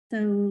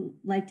also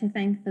like to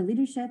thank the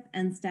leadership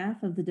and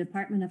staff of the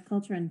Department of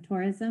Culture and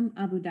Tourism,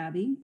 Abu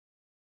Dhabi,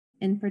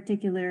 in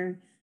particular,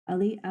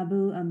 Ali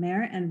Abu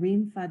Amer and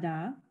Reem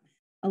Fada,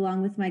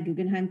 along with my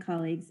Guggenheim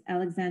colleagues,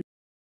 Alexandra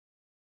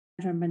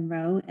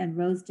Monroe and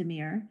Rose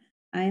Demir.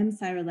 I am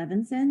Cyra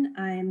Levenson.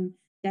 I'm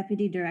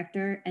Deputy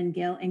Director and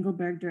Gail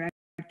Engelberg,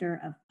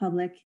 Director of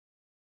Public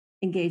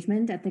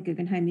Engagement at the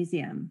Guggenheim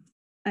Museum.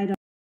 I'd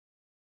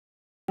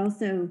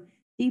also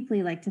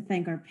deeply like to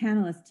thank our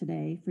panelists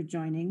today for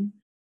joining,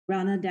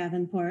 Rhana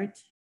Devenport,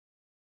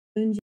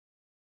 Eungie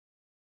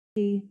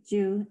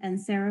Joo, and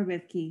Sarah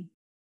Rifky.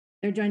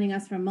 They're joining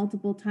us from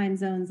multiple time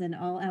zones and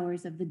all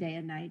hours of the day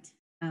and night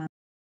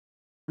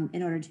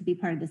in order to be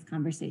part of this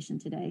conversation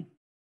today.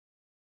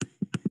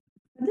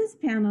 For this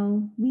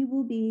panel, we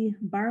will be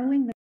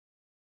borrowing the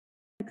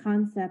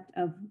concept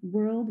of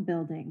world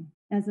building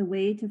as a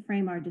way to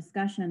frame our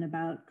discussion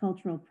about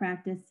cultural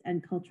practice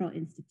and cultural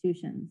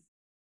institutions.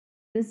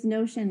 This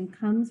notion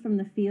comes from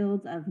the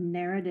fields of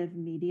narrative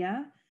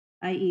media,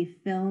 i.e.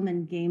 film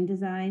and game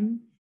design,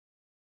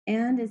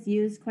 and is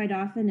used quite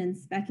often in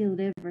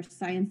speculative or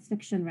science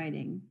fiction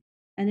writing.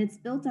 And it's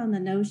built on the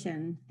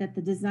notion that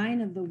the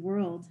design of the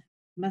world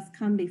must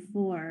come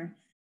before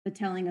the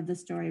telling of the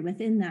story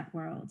within that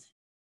world.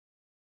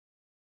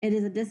 It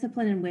is a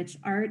discipline in which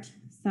art,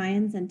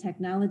 science, and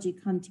technology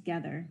come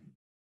together.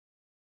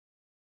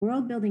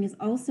 World building is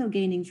also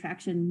gaining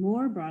traction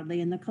more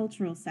broadly in the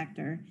cultural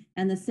sector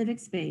and the civic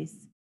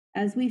space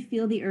as we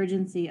feel the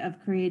urgency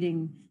of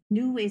creating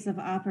new ways of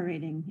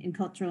operating in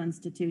cultural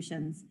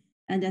institutions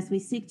and as we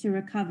seek to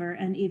recover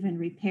and even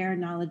repair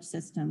knowledge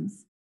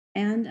systems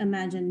and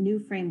imagine new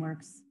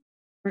frameworks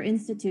for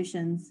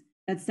institutions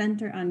that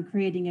center on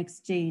creating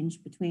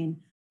exchange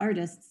between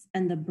artists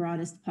and the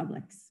broadest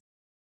publics.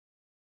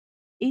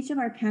 Each of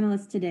our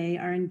panelists today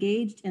are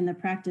engaged in the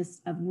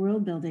practice of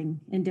world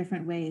building in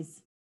different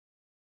ways.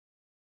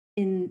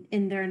 In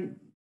their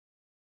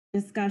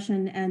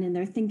discussion and in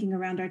their thinking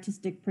around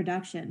artistic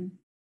production,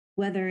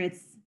 whether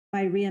it's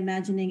by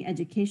reimagining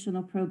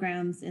educational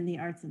programs in the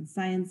arts and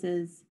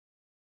sciences,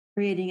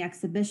 creating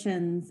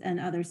exhibitions and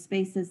other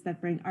spaces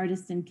that bring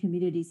artists and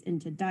communities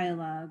into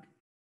dialogue,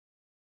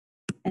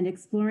 and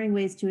exploring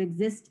ways to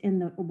exist in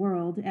the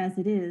world as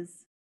it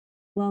is,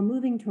 while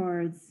moving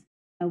towards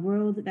a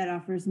world that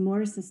offers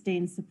more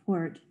sustained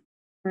support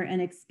for an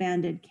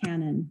expanded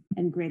canon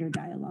and greater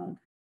dialogue.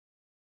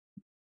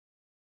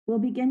 We'll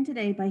begin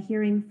today by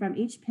hearing from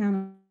each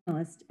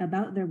panelist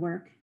about their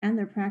work and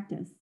their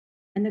practice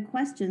and the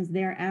questions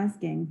they're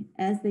asking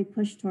as they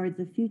push towards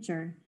the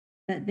future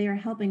that they are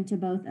helping to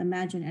both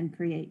imagine and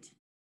create.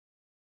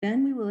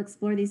 Then we will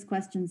explore these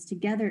questions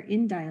together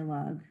in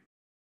dialogue.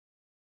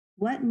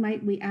 What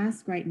might we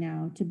ask right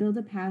now to build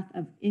a path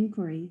of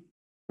inquiry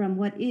from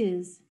what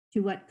is to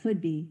what could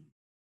be,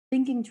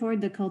 thinking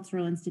toward the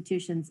cultural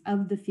institutions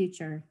of the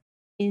future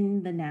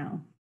in the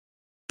now?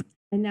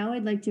 And now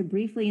I'd like to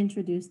briefly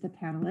introduce the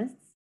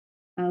panelists.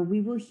 We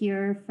will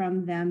hear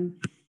from them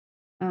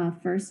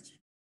first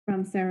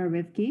from Sarah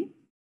Rifky.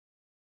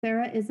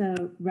 Sarah is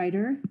a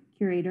writer,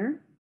 curator,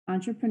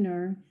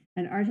 entrepreneur,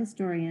 and art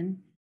historian,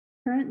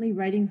 currently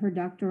writing her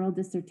doctoral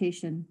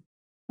dissertation,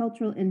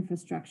 Cultural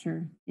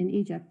Infrastructure in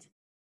Egypt,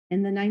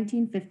 in the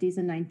 1950s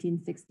and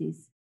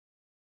 1960s.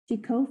 She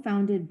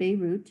co-founded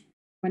Beirut,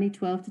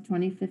 2012 to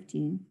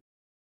 2015,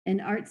 an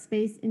art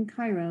space in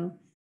Cairo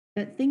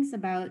that thinks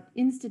about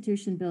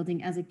institution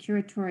building as a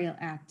curatorial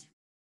act.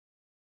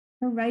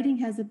 Her writing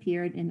has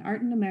appeared in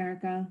Art in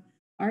America,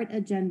 Art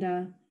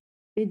Agenda,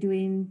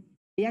 Bedouin,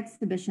 The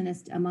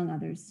Exhibitionist, among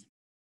others.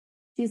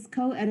 She is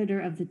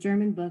co-editor of the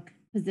German book,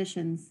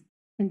 Positions,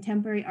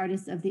 Contemporary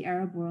Artists of the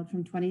Arab World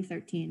from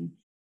 2013,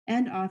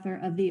 and author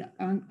of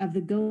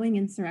the Going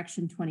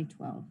Insurrection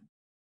 2012.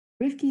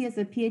 Rifky is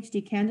a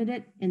PhD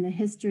candidate in the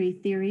History,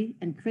 Theory,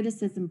 and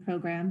Criticism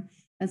program,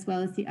 as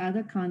well as the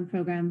Aga Khan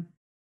program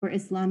for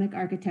Islamic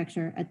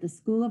Architecture at the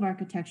School of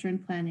Architecture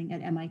and Planning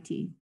at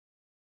MIT.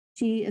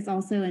 She is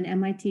also an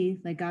MIT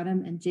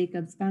Legatum and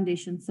Jacobs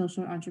Foundation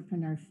Social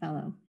Entrepreneur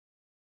Fellow.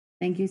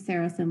 Thank you,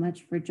 Sarah, so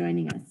much for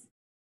joining us.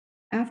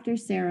 After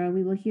Sarah,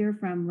 we will hear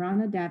from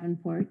Rhana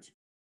Devenport,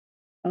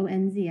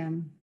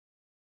 ONZM.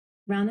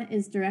 Rhana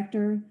is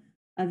director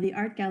of the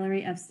Art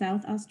Gallery of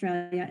South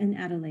Australia in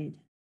Adelaide.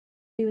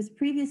 She was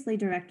previously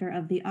director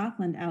of the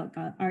Auckland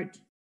Art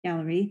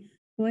Gallery,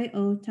 Toi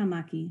O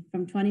Tamaki,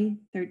 from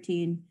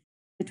 2013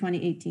 to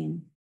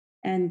 2018,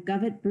 and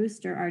Govett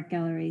Brewster Art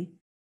Gallery,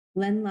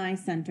 Glen Lai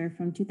Centre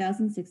from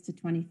 2006 to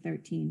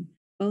 2013,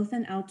 both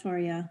in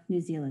Aotearoa, New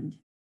Zealand.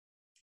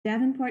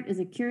 Davenport is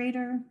a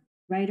curator,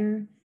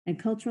 writer, and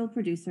cultural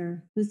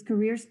producer whose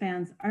career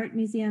spans art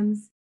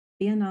museums,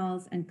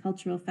 biennales, and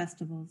cultural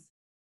festivals.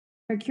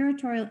 Her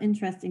curatorial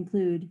interests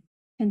include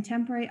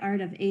contemporary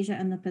art of Asia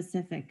and the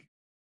Pacific,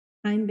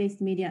 time-based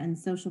media, and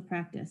social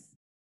practice.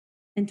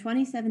 In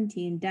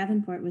 2017,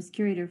 Davenport was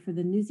curator for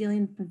the New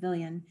Zealand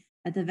Pavilion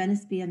at the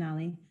Venice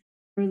Biennale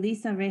for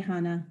Lisa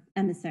Rehana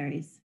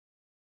Emissaries.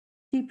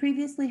 She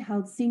previously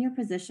held senior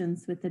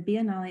positions with the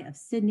Biennale of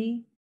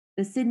Sydney,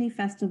 the Sydney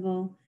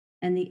Festival,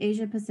 and the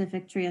Asia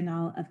Pacific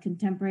Triennale of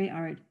Contemporary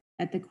Art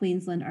at the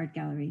Queensland Art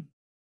Gallery.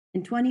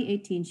 In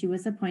 2018, she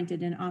was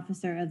appointed an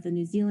officer of the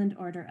New Zealand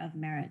Order of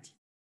Merit.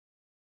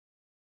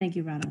 Thank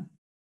you, Rhana.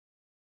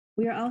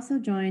 We are also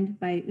joined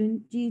by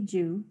Eungie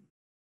Joo,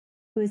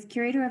 who is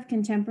curator of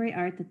contemporary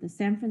art at the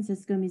San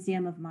Francisco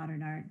Museum of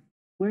Modern Art,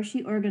 where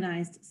she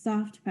organized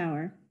Soft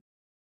Power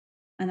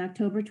on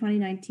October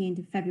 2019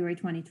 to February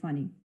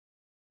 2020,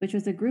 which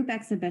was a group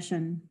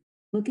exhibition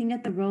looking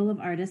at the role of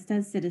artists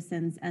as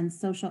citizens and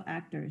social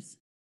actors.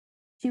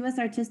 She was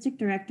artistic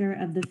director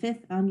of the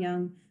 5th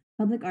Anyang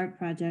Public Art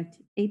Project,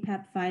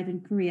 APAP 5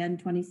 in Korea in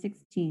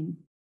 2016,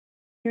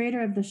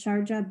 curator of the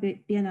Sharjah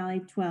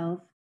Biennial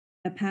 12,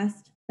 The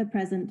Past, the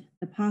Present,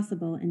 the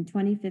Possible in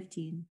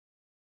 2015,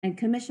 and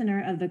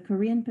commissioner of the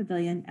Korean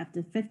Pavilion at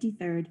the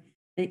 53rd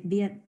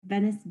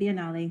Venice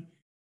Biennale,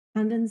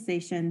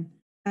 Condensation,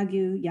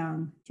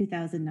 Hagyuyang,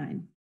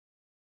 2009.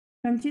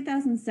 From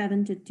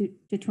 2007 to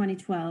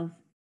 2012,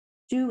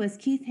 Joo was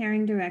Keith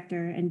Haring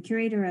Director and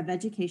Curator of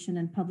Education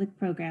and Public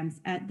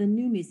Programs at the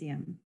New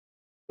Museum,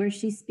 where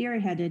she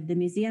spearheaded the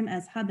Museum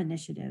as Hub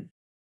initiative,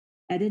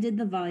 edited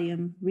the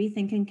volume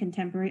Rethinking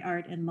Contemporary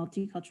Art and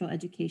Multicultural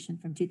Education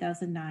from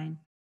 2009,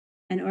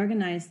 and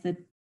organized the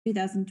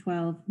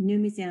 2012 New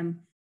Museum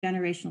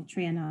Generational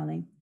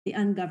Triennale, The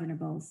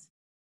Ungovernables.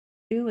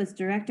 Joo was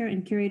director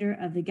and curator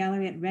of the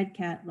gallery at Red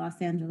Cat,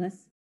 Los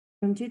Angeles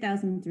from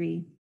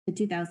 2003 to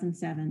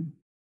 2007.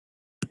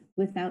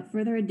 Without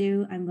further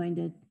ado, I'm going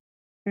to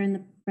turn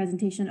the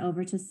presentation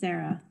over to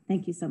Cyra.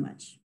 Thank you so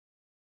much.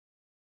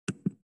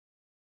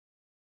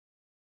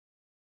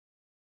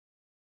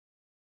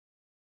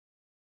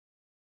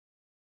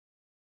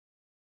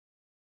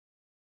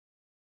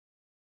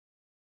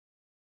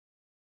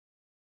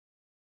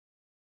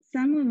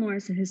 Samuel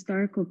Morse, a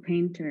historical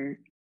painter,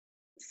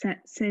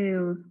 set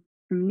sail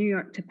from New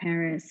York to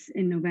Paris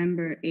in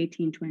November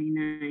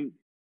 1829.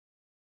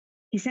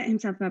 He set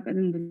himself up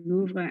in the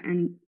Louvre,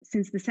 and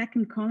since the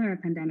second cholera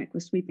pandemic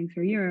was sweeping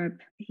through Europe,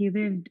 he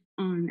lived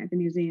on at the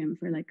museum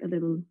for like a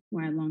little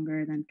while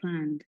longer than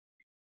planned.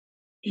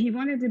 He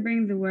wanted to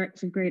bring the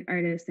works of great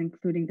artists,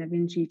 including Da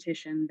Vinci,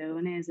 Titian,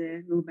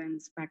 Veronese,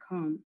 Rubens, back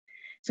home.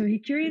 So he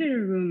curated a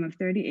room of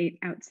 38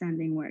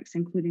 outstanding works,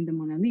 including the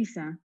Mona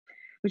Lisa,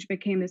 which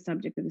became the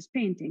subject of his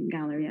painting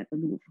gallery at the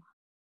Louvre.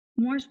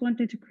 Morse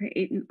wanted to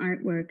create an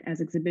artwork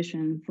as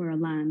exhibition for a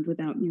land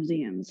without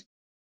museums.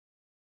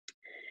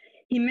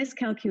 He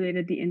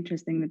miscalculated the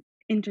interest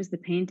the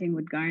painting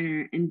would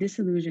garner, and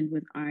disillusioned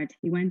with art,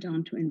 he went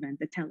on to invent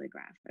the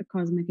telegraph, a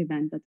cosmic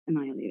event that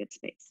annihilated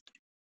space.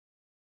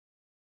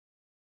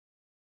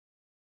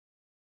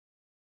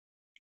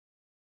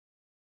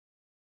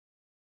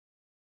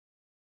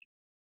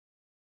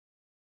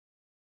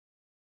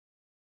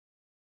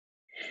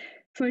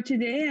 For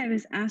today, I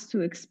was asked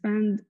to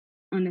expand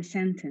on a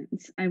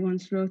sentence I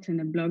once wrote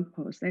in a blog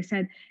post. I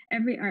said,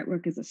 every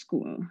artwork is a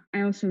school.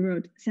 I also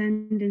wrote,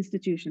 send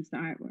institutions to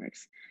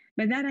artworks.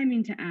 By that, I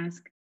mean to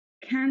ask,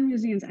 can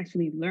museums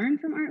actually learn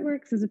from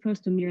artworks as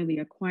opposed to merely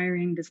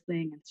acquiring,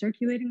 displaying, and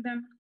circulating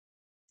them?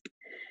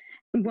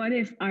 What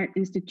if art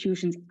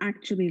institutions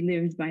actually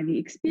lived by the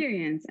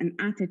experience and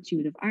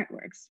attitude of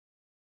artworks?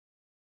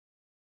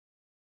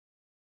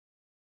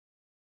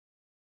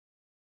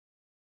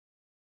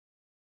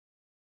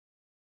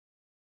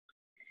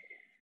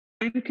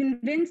 I'm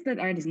convinced that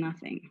art is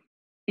nothing.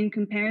 In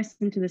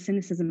comparison to the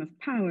cynicism of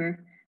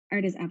power,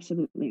 art is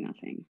absolutely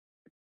nothing.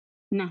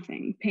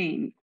 Nothing,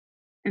 pain,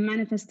 a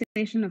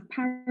manifestation of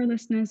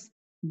powerlessness,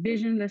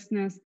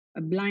 visionlessness,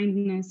 a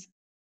blindness,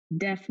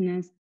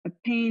 deafness, a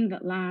pain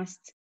that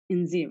lasts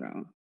in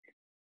zero.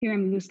 Here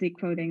I'm loosely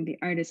quoting the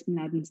artist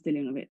Mladen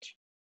Stilinovic.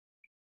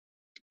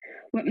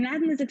 What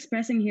Mladen is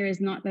expressing here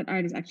is not that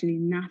art is actually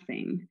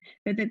nothing,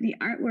 but that the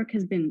artwork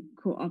has been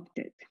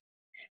co-opted.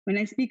 When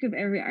I speak of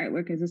every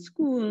artwork as a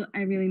school,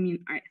 I really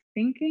mean art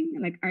thinking.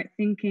 Like art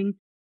thinking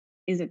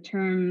is a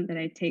term that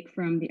I take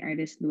from the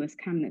artist Louis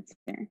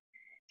Kamnitzer.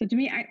 So to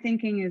me, art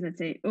thinking is, let's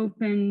say,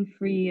 open,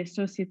 free,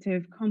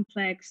 associative,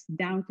 complex,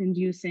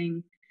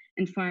 doubt-inducing,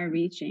 and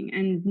far-reaching,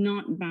 and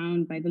not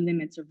bound by the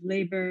limits of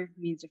labor,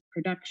 means of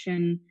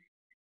production,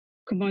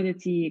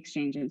 commodity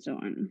exchange, and so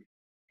on.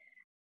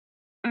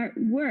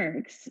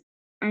 Artworks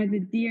are the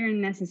dear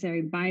and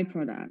necessary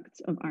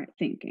byproducts of art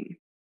thinking.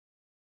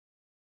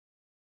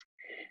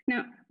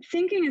 Now,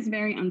 thinking is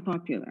very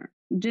unpopular.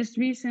 Just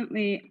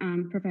recently,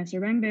 Professor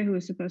Rembe, who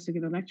was supposed to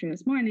give a lecture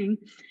this morning,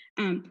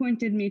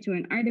 pointed me to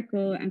an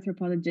article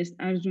anthropologist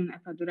Arjun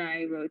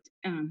Appadurai wrote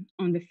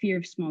on the fear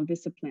of small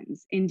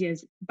disciplines,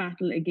 India's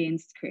battle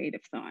against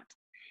creative thought.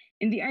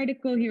 In the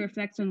article, he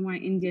reflects on why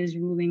India's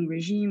ruling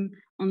regime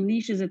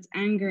unleashes its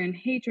anger and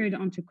hatred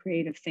onto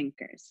creative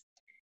thinkers,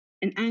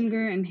 an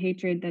anger and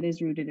hatred that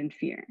is rooted in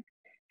fear.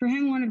 For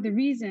him, one of the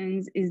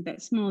reasons is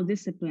that small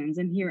disciplines,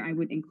 and here I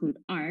would include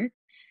art,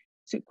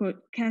 so, quote,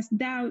 cast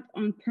doubt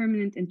on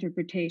permanent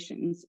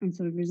interpretations and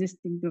sort of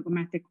resisting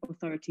dogmatic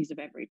authorities of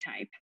every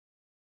type.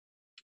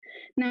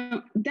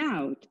 Now,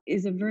 doubt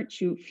is a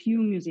virtue few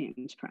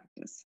museums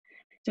practice.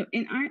 So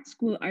in art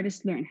school,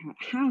 artists learn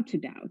how to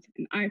doubt.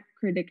 And art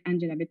critic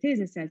Angela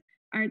Bettese says,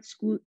 art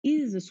school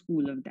is a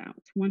school of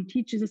doubt. One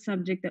teaches a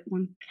subject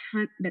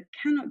that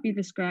cannot be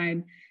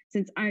described,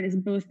 since art is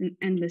both an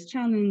endless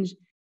challenge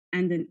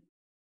and an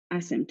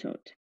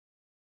asymptote.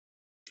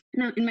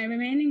 Now, in my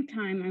remaining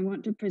time, I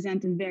want to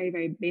present in very,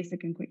 very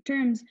basic and quick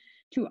terms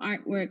 2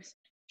 artworks.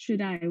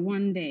 Should I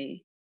one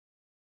day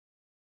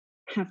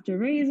have to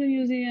raise a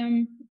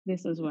museum,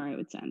 this is where I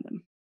would send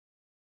them.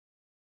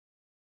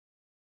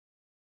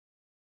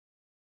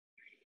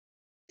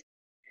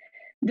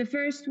 The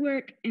first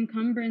work,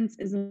 Encumbrance,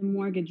 is a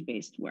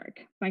mortgage-based work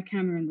by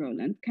Cameron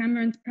Rowland.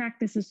 Cameron's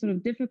practice is sort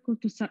of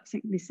difficult to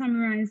succinctly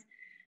summarize,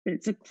 but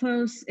it's a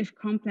close, if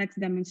complex,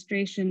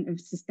 demonstration of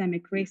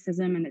systemic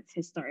racism and its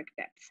historic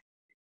depth.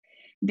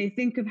 They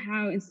think of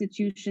how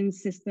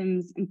institutions,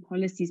 systems, and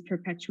policies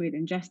perpetuate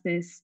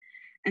injustice,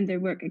 and their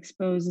work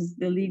exposes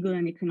the legal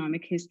and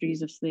economic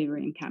histories of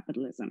slavery and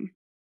capitalism.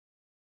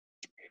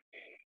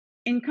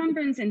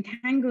 Encumbrance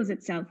entangles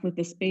itself with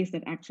the space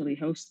that actually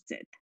hosts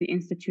it, the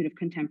Institute of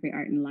Contemporary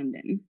Art in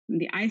London.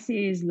 And the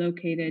ICA is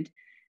located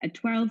at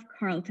 12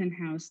 Carlton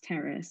House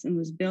Terrace and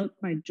was built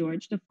by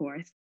George IV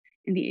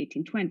in the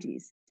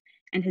 1820s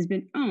and has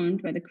been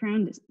owned by the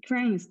Crown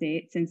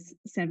Estate since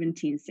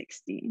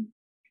 1760.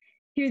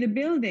 Here, the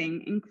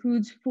building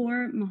includes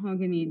 4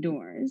 mahogany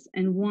doors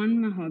and 1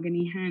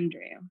 mahogany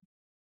handrail.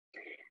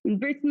 And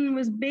Britain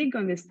was big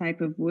on this type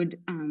of wood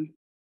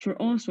for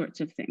all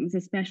sorts of things,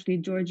 especially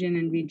Georgian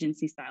and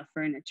Regency style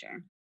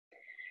furniture.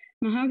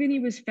 Mahogany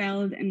was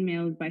felled and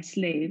milled by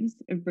slaves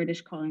of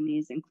British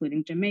colonies,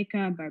 including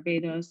Jamaica,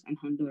 Barbados, and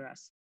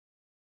Honduras.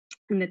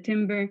 And the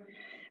timber,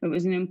 it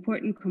was an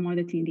important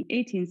commodity in the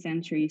 18th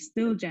century,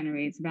 still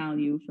generates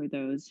value for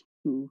those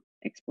who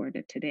export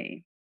it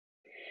today.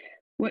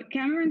 What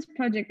Cameron's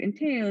project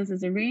entails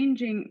is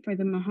arranging for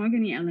the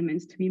mahogany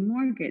elements to be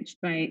mortgaged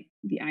by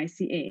the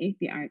ICA,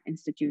 the art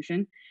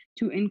institution,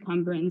 to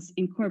Encumbrance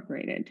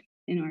Incorporated,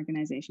 an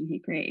organization he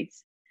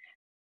creates.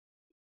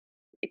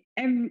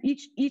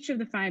 Each of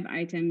the 5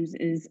 items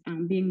is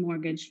being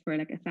mortgaged for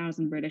like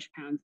 £1,000 British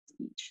pounds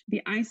each.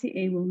 The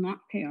ICA will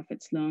not pay off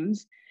its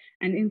loans,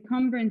 and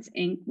Encumbrance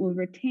Inc. will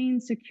retain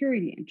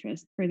security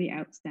interest for the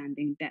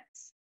outstanding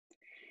debts.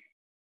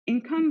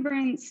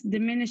 Encumbrance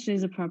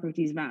diminishes a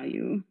property's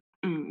value.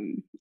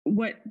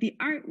 What the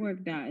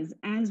artwork does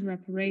as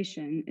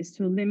reparation is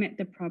to limit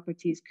the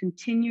property's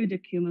continued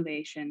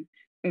accumulation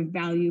of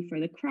value for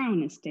the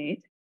Crown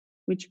Estate,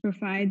 which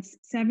provides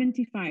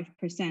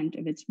 75%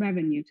 of its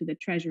revenue to the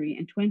Treasury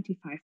and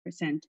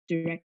 25%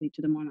 directly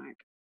to the monarch.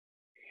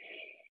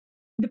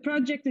 The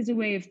project is a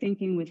way of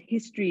thinking with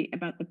history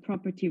about the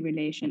property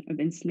relation of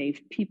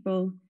enslaved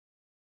people.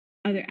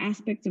 Other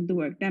aspects of the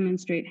work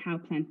demonstrate how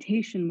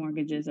plantation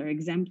mortgages are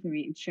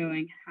exemplary in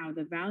showing how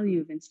the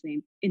value of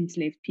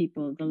enslaved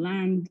people, the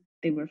land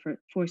they were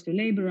forced to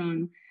labor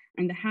on,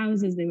 and the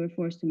houses they were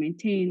forced to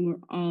maintain were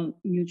all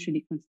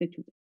mutually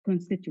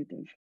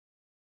constitutive.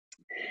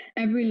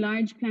 Every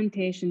large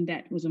plantation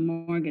debt was a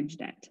mortgage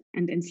debt,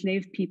 and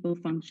enslaved people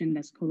functioned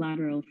as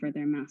collateral for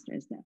their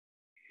master's debt.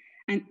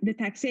 And the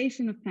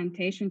taxation of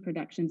plantation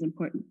productions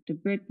important to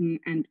Britain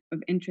and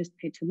of interest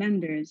paid to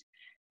lenders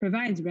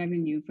provides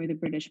revenue for the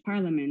British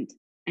Parliament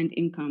and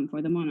income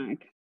for the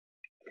monarch.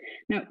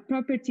 Now,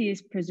 property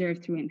is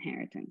preserved through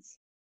inheritance.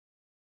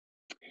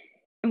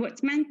 And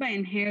what's meant by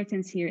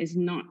inheritance here is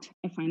not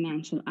a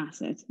financial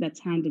asset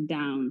that's handed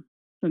down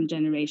from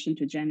generation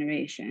to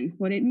generation.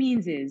 What it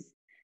means is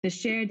the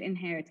shared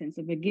inheritance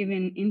of a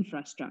given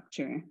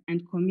infrastructure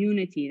and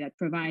community that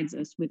provides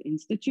us with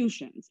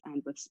institutions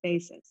and with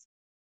spaces.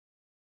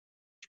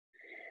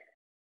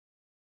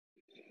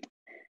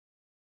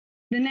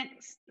 The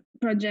next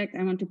project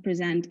I want to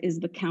present is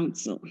The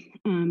Council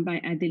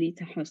by Adelaide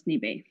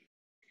Hosni Bey.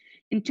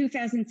 In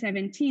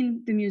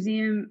 2017, the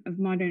Museum of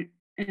Modern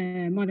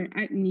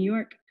Art in New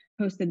York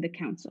hosted The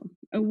Council,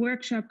 a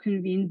workshop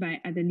convened by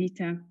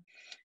Adelita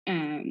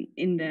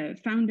in the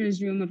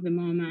founders' room of the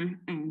MoMA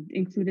and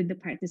included the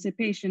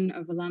participation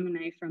of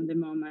alumni from the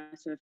MoMA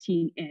sort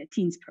of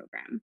teens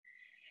program.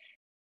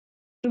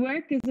 The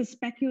work is a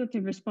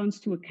speculative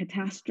response to a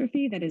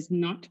catastrophe that is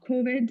not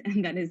COVID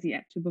and that is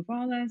yet to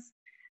befall us,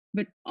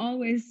 but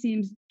always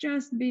seems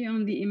just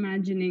beyond the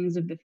imaginings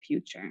of the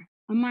future.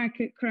 A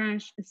market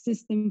crash, a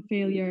system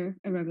failure,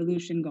 a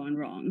revolution gone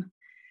wrong.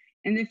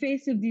 In the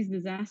face of these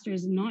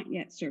disasters not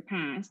yet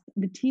surpassed,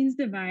 the teens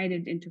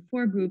divided into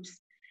 4 groups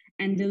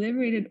and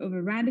deliberated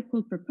over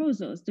radical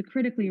proposals to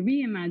critically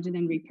reimagine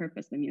and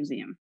repurpose the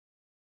museum.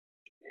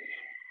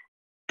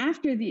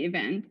 After the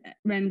event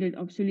rendered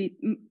obsolete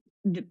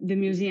the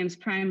museum's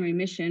primary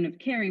mission of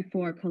caring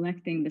for,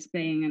 collecting,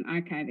 displaying, and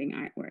archiving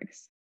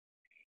artworks.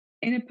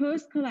 In a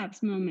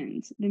post-collapse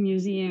moment, the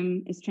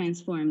museum is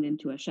transformed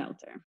into a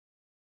shelter.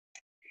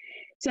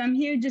 So I'm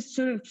here just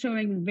sort of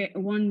showing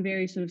one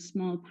very sort of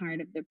small part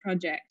of the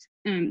project.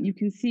 You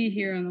can see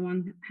here on the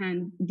one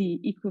hand, the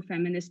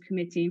Ecofeminist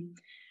Committee,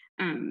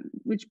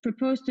 which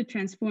proposed to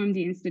transform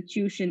the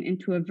institution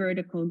into a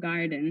vertical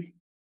garden.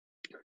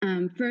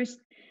 First,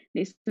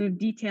 They sort of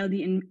detail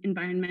the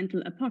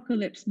environmental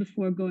apocalypse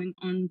before going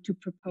on to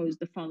propose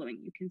the following.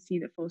 You can see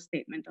the full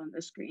statement on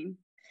the screen.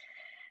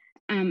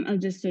 I'll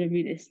just sort of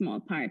read a small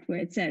part where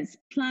it says,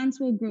 plants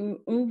will grow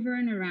over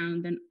and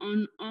around and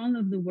on all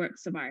of the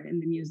works of art in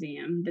the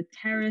museum. The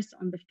terrace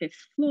on the 5th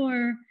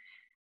floor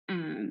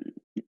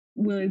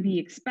will be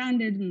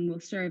expanded and will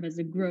serve as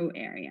a grow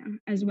area,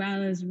 as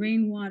well as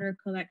rainwater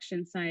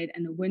collection site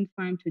and a wind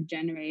farm to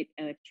generate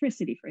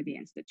electricity for the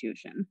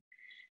institution.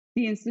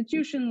 The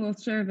institution will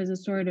serve as a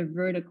sort of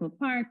vertical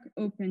park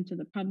open to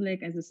the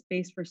public as a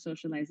space for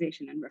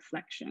socialization and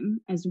reflection,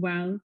 as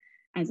well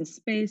as a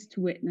space to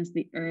witness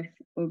the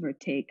earth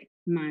overtake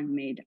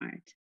man-made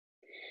art.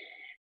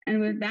 And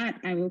with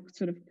that, I will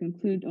sort of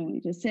conclude only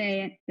to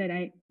say that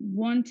I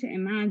want to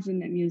imagine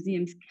that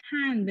museums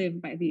can live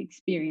by the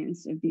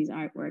experience of these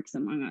artworks,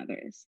 among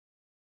others.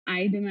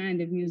 I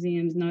demand of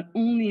museums not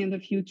only in the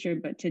future,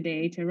 but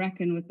today, to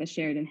reckon with the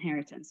shared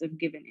inheritance of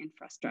given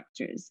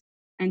infrastructures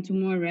and to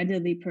more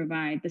readily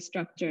provide the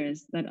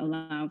structures that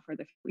allow for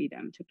the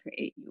freedom to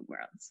create new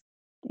worlds.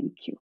 Thank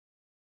you.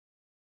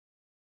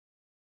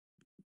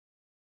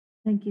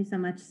 Thank you so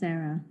much,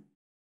 Sarah.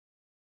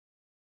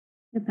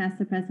 I'll pass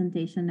the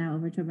presentation now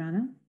over to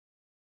Rhana.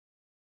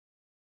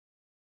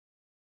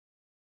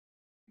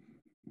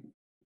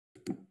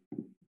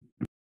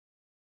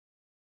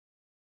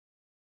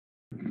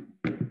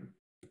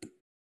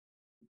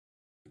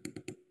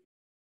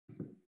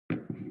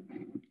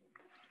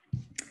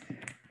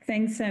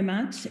 Thanks so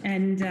much,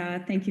 and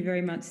thank you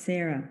very much,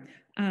 Sarah.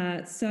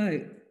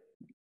 So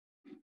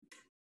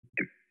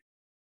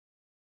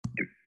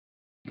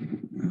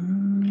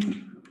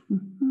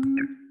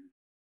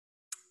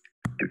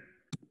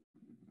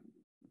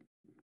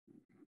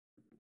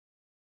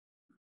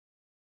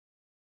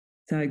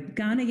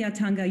Ghana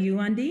Yatanga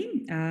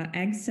Yuandi,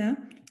 AGSA,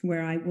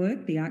 where I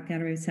work, the Art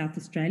Gallery of South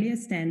Australia,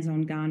 stands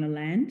on Ghana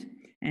land,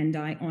 and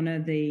I honour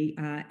the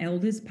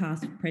elders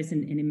past,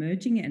 present and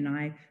emerging, and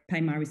I pay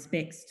my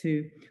respects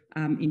to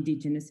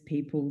Indigenous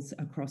peoples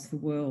across the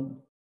world.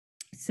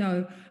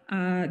 So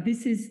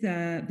this is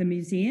the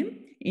museum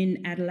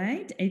in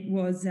Adelaide. It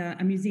was a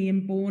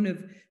museum born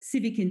of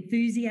civic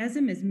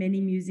enthusiasm, as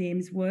many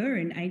museums were,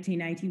 in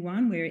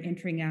 1881. We're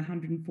entering our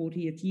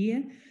 140th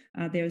year.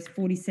 There's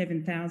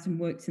 47,000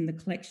 works in the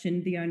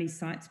collection, the only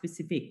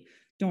site-specific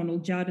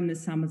Donald Judd in the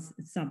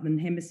Southern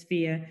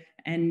Hemisphere,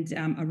 and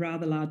a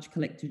rather large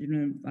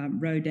collection of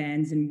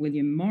Rodins and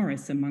William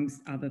Morris,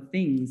 amongst other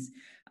things.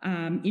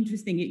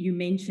 Interesting that you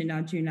mentioned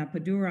Arjuna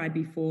Appadurai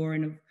before,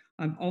 and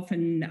I'm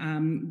often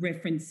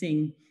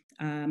referencing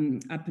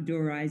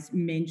Appadurai's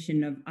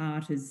mention of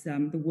art as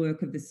the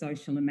work of the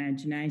social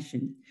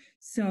imagination.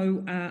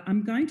 So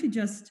I'm going to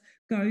just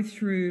go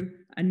through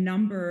a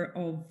number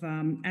of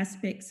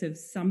aspects of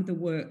some of the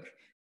work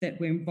that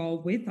we're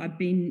involved with. I've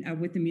been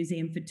with the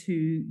museum for 2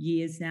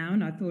 years now,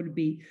 and I thought it'd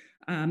be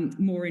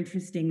more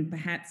interesting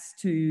perhaps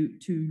to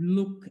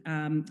look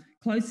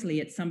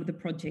closely at some of the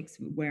projects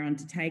we're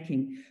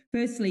undertaking.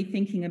 Firstly,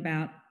 thinking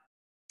about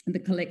the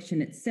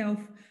collection itself,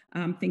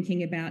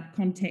 thinking about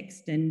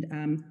context and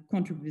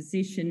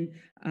contraposition,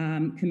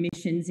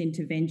 commissions,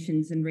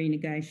 interventions and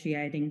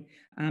renegotiating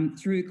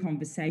through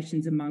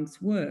conversations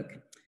amongst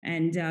work,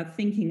 and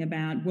thinking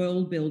about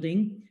world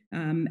building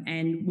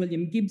and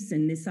William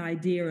Gibson, this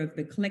idea of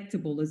the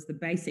collectible as the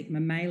basic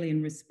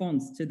mammalian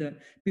response to the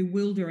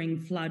bewildering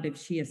flood of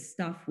sheer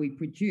stuff we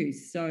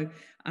produce. So,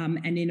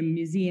 and in a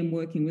museum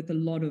working with a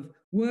lot of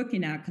work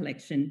in our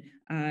collection,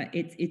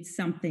 it's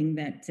something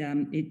that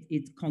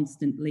it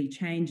constantly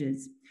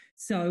changes.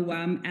 So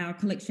our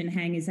collection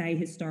hang is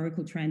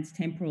ahistorical,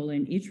 transtemporal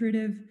and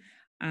iterative.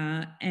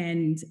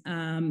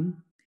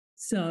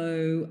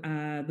 So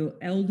the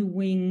elder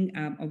wing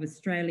of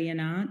Australian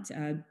art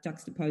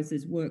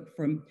juxtaposes work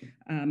from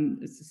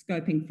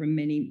scoping from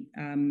many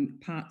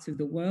parts of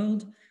the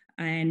world,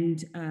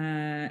 and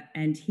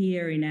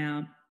here in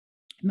our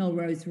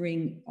Melrose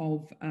ring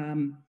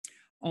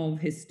of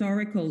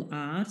historical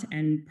art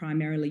and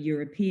primarily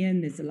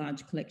European. There's a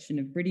large collection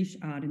of British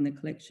art in the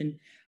collection.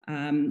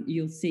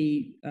 You'll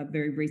see a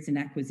very recent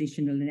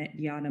acquisition of Lynette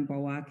Diard and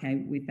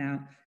Boake with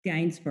our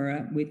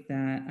Gainsborough, with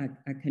a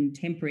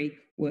contemporary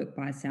work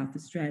by a South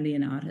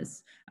Australian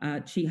artist.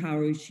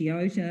 Chiharu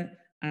Shiota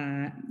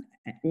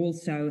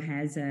also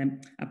has a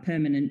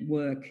permanent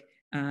work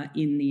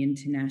in the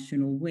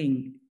international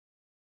wing.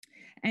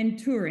 And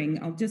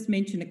touring, I'll just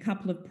mention a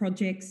couple of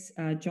projects.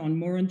 John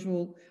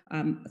Morangel,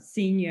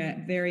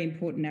 senior, very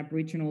important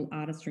Aboriginal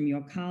artist from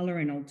Yokala,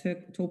 and I'll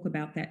talk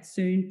about that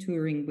soon,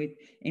 touring with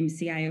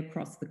MCA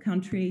across the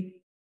country.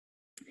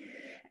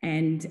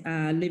 And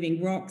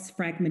Living Rocks,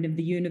 fragment of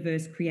the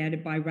universe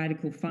created by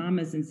radical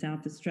farmers in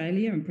South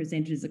Australia and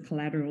presented as a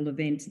collateral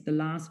event at the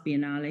last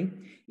Biennale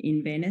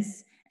in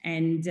Venice,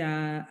 and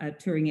a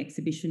touring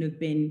exhibition of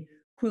Ben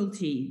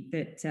Quilty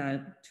that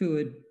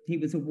toured. He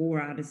was a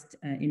war artist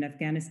in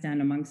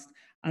Afghanistan, amongst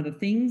other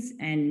things,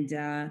 and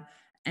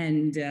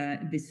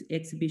this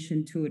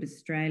exhibition toured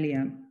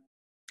Australia.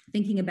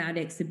 Thinking about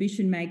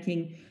exhibition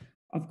making,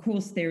 Of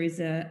course, there is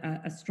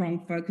a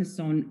strong focus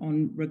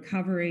on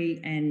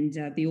recovery and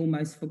the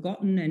almost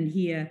forgotten. And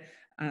here,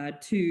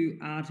 two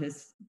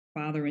artists,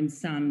 father and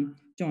son,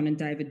 John and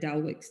David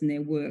Dulwicks, and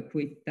their work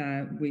with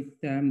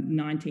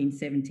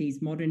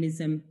 1970s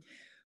modernism.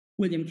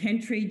 William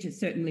Kentridge, a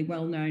certainly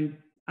well-known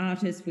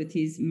artist with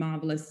his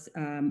marvellous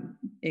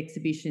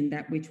exhibition,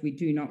 That Which We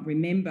Do Not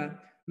Remember,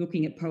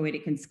 looking at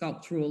poetic and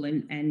sculptural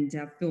and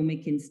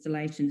filmic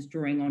installations,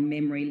 drawing on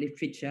memory,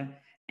 literature,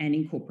 and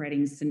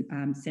incorporating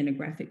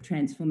scenographic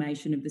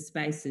transformation of the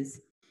spaces.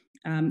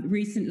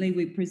 Recently,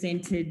 we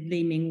presented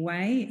Li Ming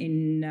Wei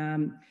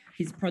in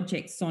his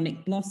project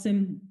Sonic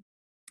Blossom,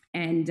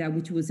 and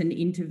which was an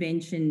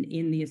intervention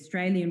in the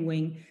Australian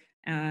wing,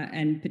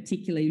 and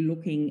particularly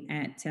looking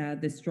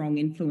at the strong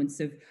influence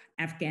of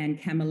Afghan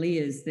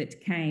camellias that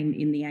came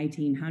in the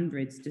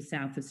 1800s to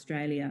South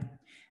Australia.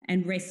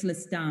 And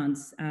Restless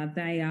Dance,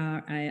 they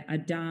are a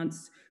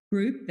dance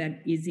group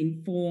that is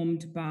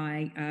informed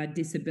by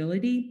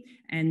disability,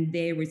 and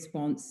their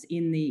response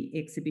in the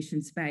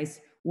exhibition space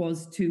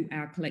was to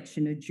our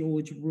collection of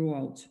George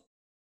Ruolt.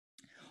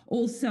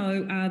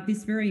 Also,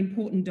 this very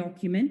important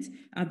document,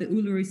 the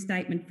Uluru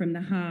Statement from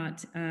the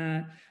Heart,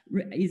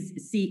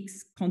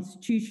 seeks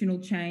constitutional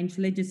change,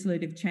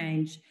 legislative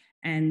change,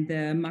 and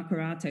the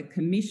Makarrata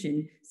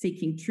Commission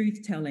seeking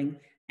truth-telling.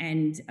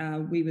 And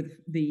we were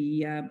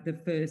the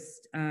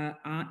first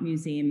art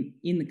museum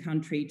in the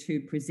country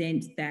to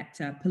present that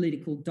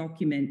political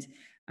document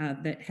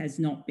that has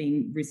not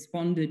been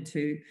responded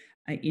to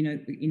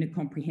in a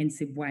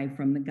comprehensive way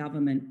from the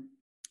government.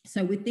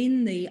 So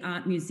within the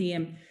art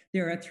museum,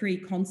 there are three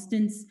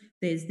constants.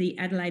 There's the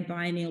Adelaide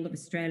Biennial of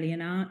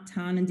Australian Art,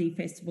 Tarnandy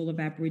Festival of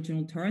Aboriginal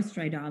and Torres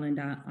Strait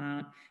Islander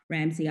Art,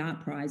 Ramsay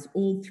Art Prize.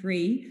 All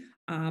three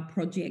are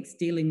projects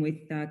dealing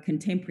with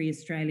contemporary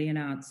Australian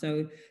art.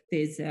 So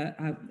there's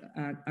a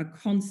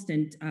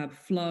constant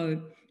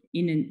flow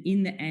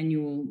in the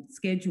annual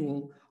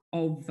schedule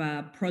of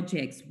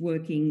projects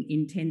working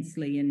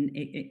intensely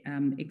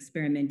in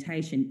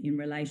experimentation in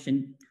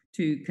relation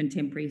to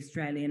contemporary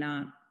Australian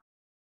art.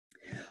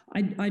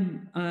 I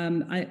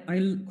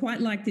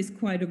quite like this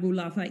quote of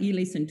Ulafa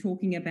Elison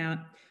talking about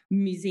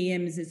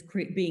museums as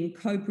being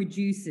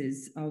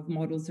co-producers of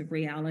models of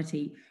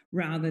reality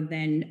rather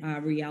than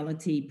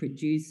reality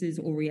producers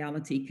or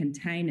reality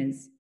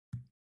containers.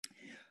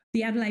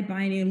 The Adelaide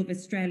Biennial of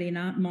Australian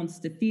Art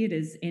Monster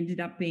Theatres ended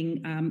up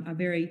being a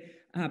very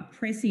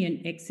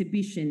prescient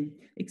exhibition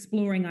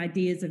exploring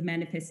ideas of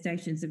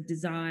manifestations of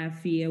desire,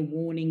 fear,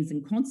 warnings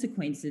and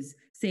consequences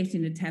set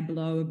in a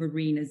tableau of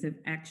arenas of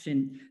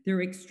action. There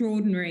are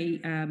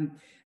extraordinary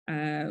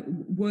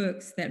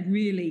works that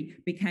really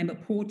became a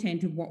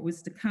portent of what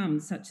was to come,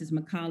 such as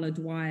Makala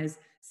Dwyer's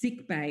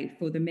Sick Bay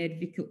for the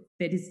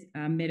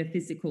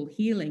metaphysical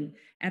healing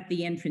at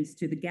the entrance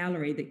to the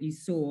gallery that you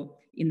saw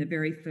in the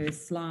very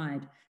first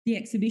slide. The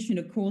exhibition,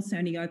 of course,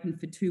 only opened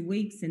for 2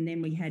 weeks, and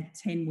then we had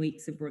 10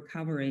 weeks of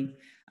recovery.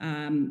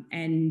 And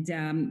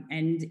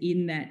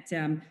in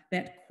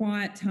that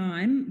quiet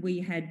time, we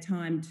had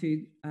time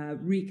to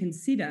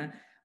reconsider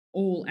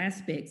all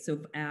aspects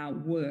of our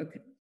work,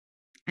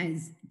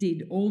 as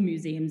did all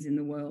museums in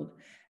the world.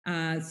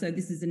 So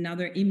this is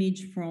another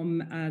image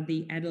from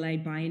the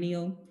Adelaide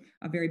Biennial,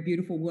 a very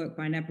beautiful work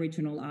by an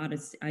Aboriginal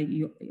artist,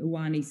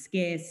 Iwani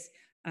Scarce,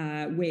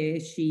 where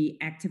she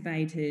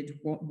activated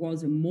what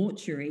was a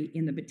mortuary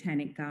in the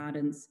Botanic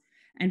Gardens.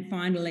 And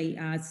finally,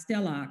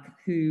 Stellark,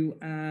 who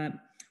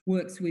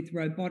works with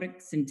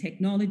robotics and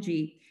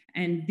technology.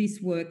 And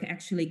this work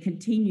actually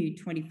continued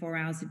 24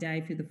 hours a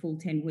day for the full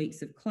 10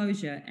 weeks of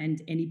closure,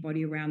 and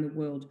anybody around the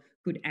world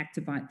could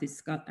activate this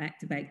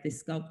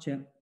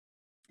sculpture.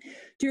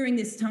 During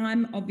this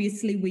time,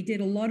 obviously, we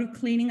did a lot of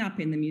cleaning up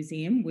in the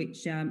museum,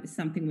 which is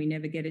something we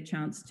never get a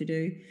chance to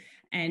do.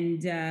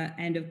 And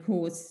of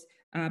course,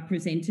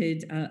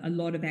 presented a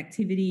lot of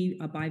activity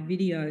by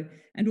video,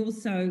 and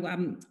also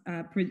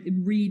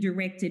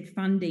redirected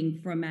funding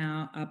from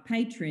our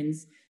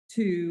patrons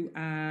to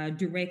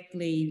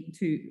directly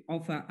to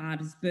offer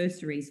artist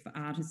bursaries for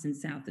artists in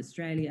South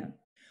Australia.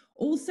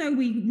 Also,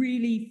 we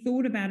really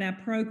thought about our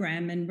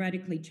program and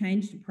radically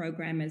changed the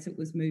program as it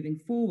was moving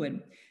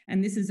forward.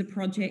 And this is a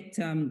project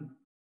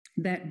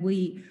that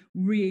we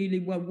really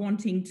were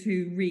wanting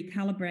to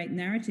recalibrate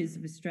narratives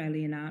of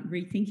Australian art,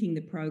 rethinking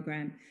the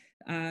program.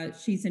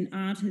 She's an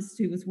artist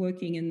who was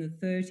working in the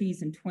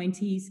 30s and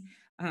 20s,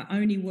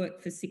 only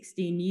worked for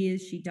 16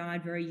 years. She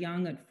died very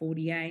young at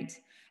 48.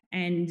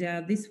 And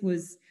this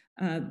was,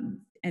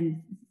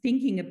 and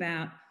thinking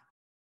about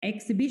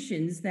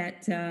exhibitions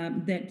that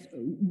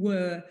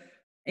were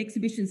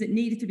exhibitions that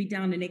needed to be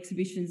done and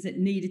exhibitions that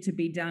needed to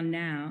be done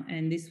now.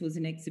 And this was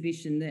an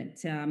exhibition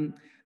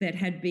that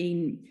had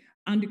been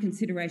under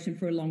consideration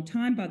for a long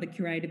time by the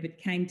curator, but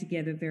came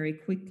together very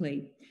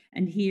quickly.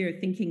 And here,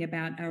 thinking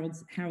about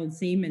Harold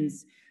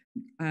Seaman's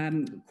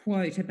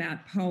quote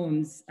about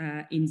poems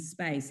in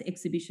space,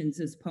 exhibitions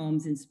as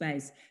poems in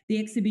space. The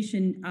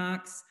exhibition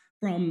arcs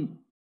from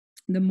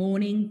the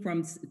morning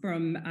from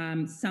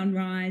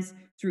sunrise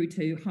through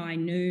to high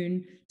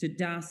noon, to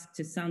dusk,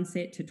 to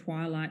sunset, to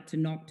twilight, to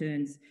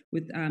nocturnes,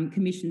 with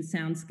commissioned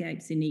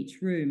soundscapes in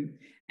each room.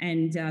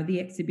 And the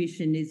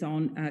exhibition is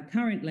on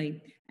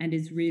currently and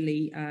is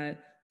really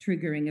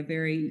triggering a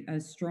very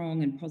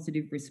strong and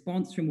positive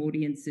response from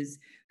audiences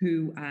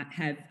who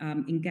have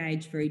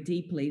engaged very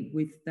deeply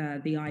with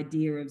the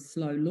idea of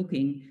slow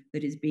looking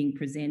that is being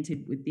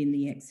presented within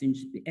the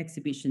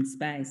exhibition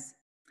space.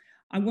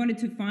 I wanted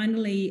to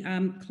finally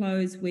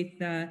close with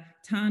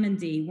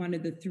Tarnandi, one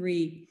of the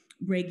 3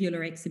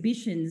 regular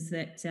exhibitions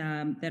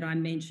that I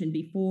mentioned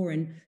before.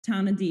 And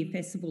Tarnandi, a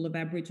festival of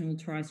Aboriginal and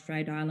Torres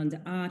Strait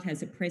Islander art,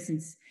 has a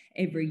presence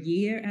every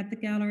year at the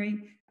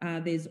gallery.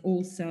 There's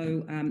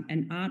also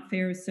an art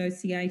fair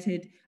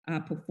associated,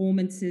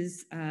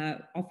 performances.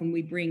 Often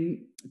we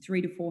bring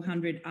 300 to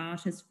 400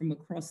 artists from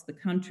across the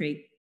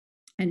country.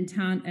 And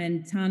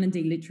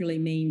Tarnandi literally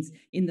means,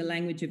 in the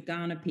language of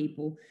Ghana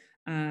people,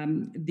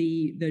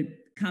 the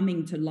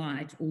coming to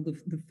light, or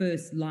the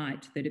first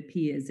light that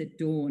appears at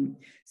dawn.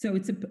 So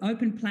it's an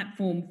open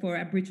platform for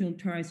Aboriginal and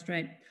Torres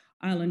Strait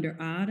Islander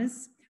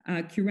artists,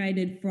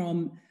 curated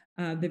from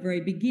the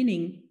very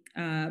beginning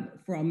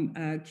from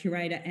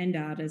curator and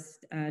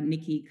artist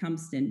Nikki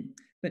Cumston.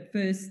 But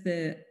first,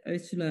 the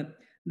Ursula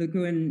Le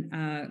Guin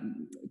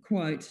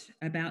quote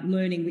about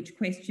learning which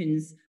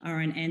questions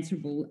are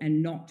unanswerable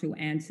and not to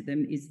answer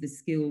them is the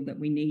skill that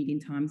we need in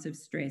times of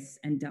stress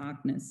and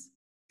darkness.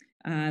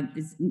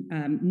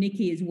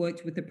 Nikki has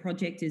worked with the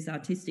project as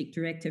artistic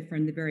director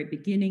from the very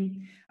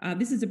beginning.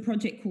 This is a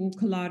project called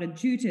Collada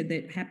Juta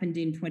that happened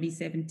in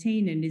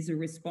 2017 and is a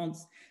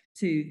response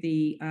to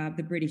the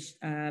British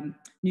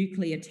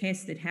nuclear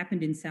tests that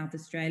happened in South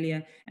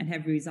Australia and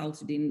have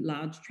resulted in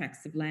large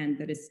tracts of land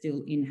that are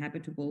still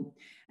inhabitable.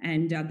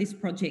 And this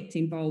project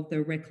involved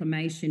the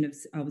reclamation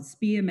of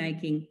spear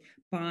making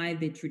by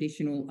the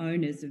traditional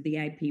owners of the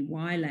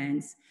APY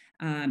lands,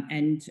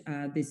 and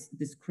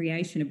this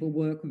creation of a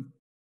work of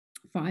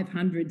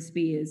 500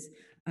 spears,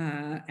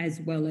 as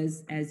well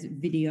as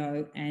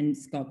video and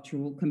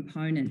sculptural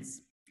components.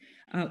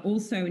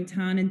 Also in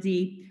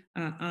Tarnandi,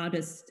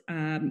 artist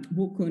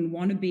Wukun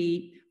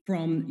Wannabe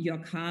from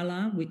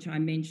Yokala, which I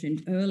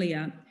mentioned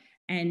earlier,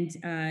 and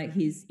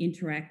his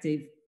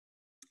interactive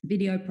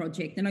video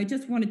project. And I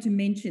just wanted to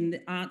mention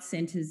the art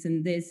centres,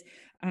 and there's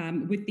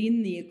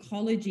within the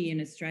ecology in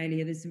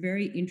Australia, there's a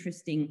very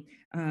interesting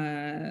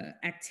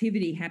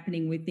activity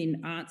happening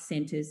within art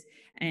centres.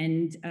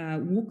 And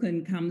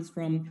Wukun comes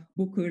from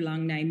Buku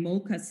Langne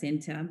Mulka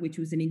Centre, which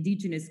was an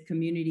Indigenous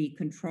community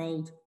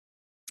controlled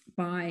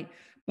by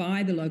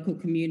the local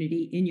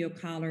community in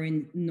Yokala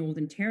in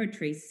Northern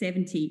Territory,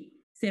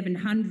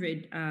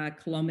 700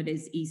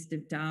 kilometres east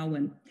of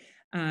Darwin.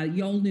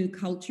 Yolnu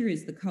culture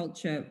is the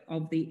culture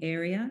of the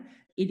area.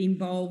 It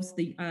involves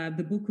the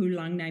Buku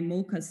Langne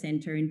Mulka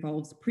Centre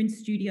involves print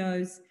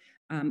studios,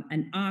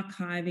 an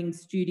archiving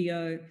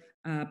studio,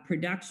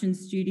 production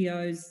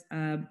studios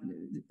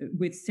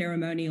with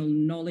ceremonial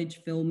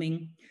knowledge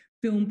filming,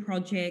 film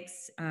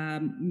projects,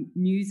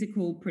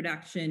 musical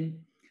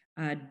production,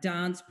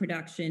 dance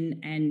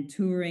production and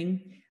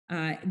touring.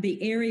 The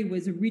area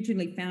was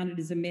originally founded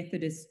as a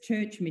Methodist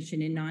church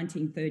mission in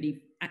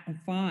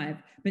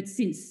 1935, but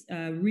since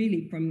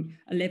really from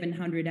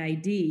 1100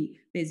 AD,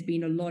 there's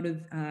been a lot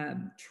of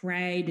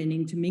trade and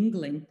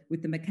intermingling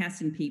with the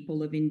Makassar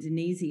people of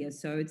Indonesia.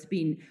 So it's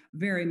been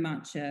very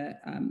much a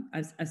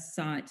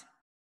site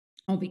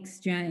of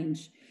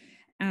exchange.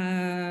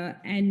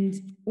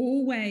 And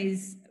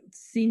always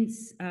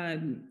since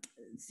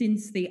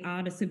the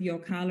artists of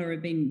Yokala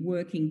have been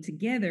working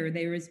together,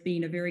 there has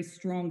been a very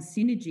strong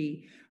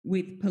synergy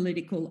with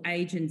political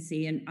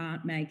agency and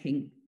art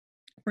making.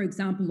 For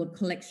example, a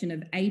collection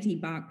of 80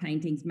 bark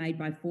paintings made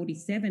by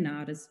 47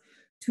 artists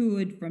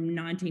toured from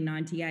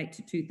 1998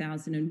 to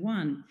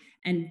 2001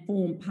 and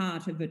formed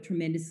part of a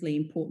tremendously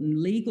important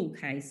legal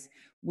case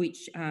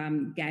which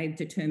gave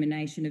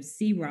determination of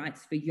sea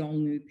rights for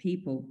Yolngu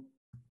people.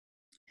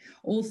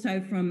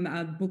 Also from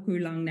Buku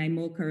Langne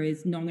Mulka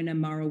is Nongina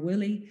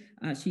Marawili.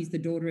 She's the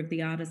daughter of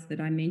the artist that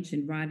I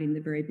mentioned right in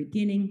the very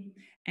beginning,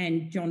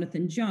 and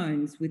Jonathan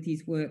Jones with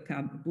his work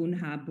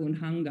Bunha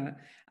Bunhanga.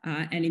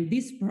 And in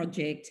this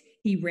project,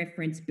 he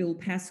referenced Bill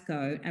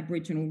Pascoe,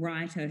 Aboriginal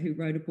writer who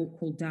wrote a book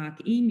called Dark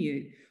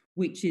Emu,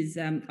 which is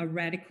a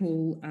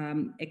radical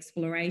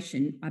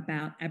exploration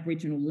about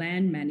Aboriginal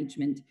land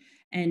management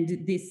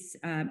and this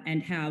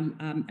and how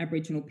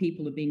Aboriginal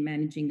people have been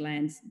managing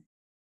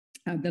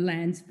the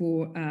lands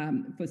for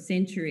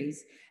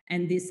centuries.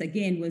 And this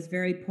again was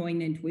very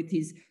poignant with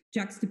his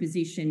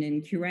juxtaposition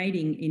and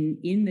curating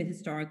in the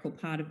historical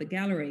part of the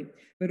gallery,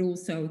 but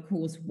also, of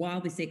course, while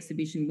this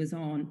exhibition was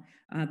on,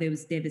 there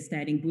was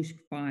devastating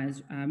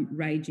bushfires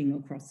raging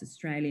across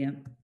Australia.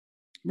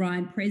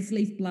 Ryan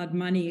Presley's Blood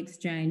Money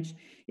Exchange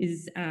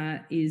is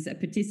a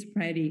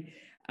participatory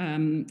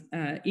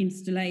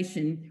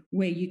installation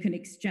where you can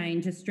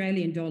exchange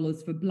Australian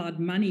dollars for blood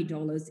money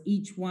dollars,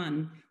 each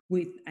one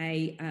with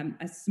a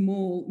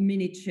small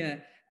miniature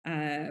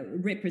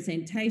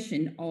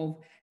representation of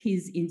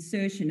his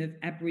insertion of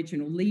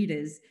Aboriginal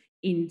leaders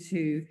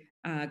into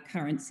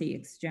currency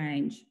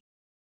exchange.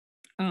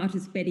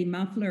 Artists Betty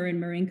Muffler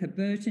and Marinka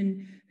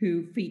Burton,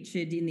 who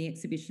featured in the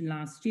exhibition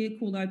last year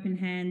called Open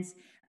Hands,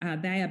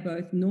 they are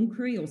both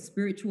Nunkri or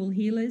spiritual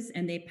healers,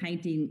 and their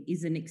painting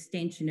is an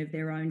extension of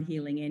their own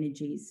healing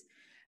energies.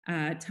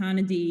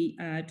 Tarnadi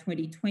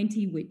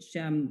 2020, which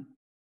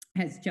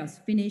has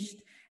just finished,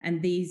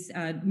 and these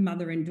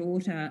mother and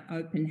daughter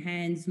Open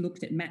Hands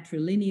looked at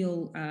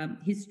matrilineal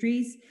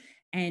histories,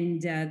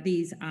 and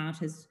these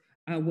artists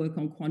work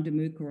on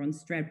Quandamooka on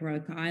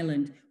Stradbroke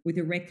Island with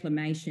a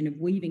reclamation of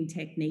weaving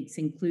techniques,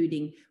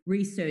 including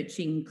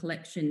researching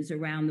collections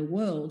around the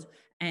world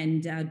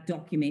and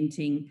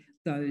documenting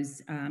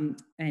those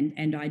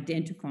and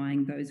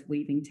identifying those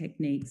weaving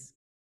techniques.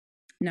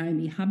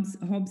 Naomi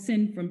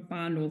Hobson from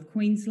Far North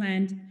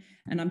Queensland,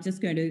 and I'm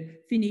just going to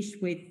finish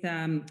with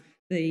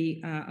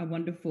a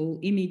wonderful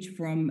image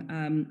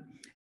from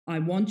I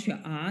Want Your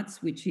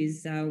Arts, which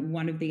is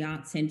one of the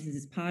art centres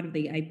as part of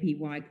the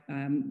APY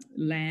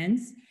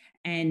lands.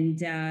 And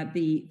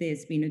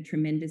there's been a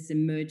tremendous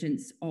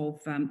emergence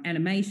of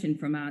animation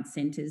from art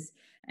centres.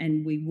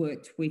 And we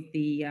worked with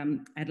the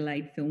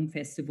Adelaide Film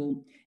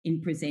Festival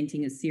in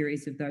presenting a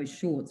series of those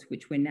shorts,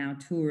 which we're now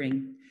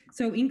touring.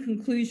 So in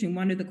conclusion,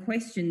 one of the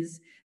questions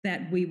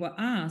that we were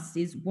asked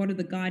is, what are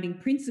the guiding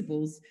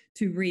principles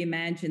to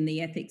reimagine the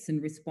ethics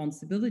and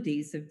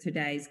responsibilities of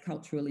today's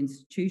cultural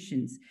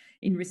institutions?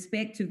 In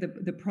respect of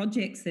the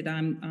projects that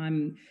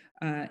I'm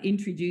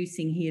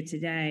introducing here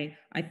today,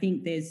 I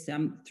think there's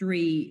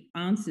three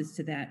answers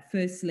to that.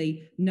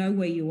 Firstly, know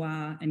where you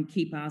are and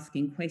keep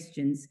asking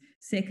questions.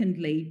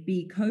 Secondly,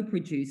 be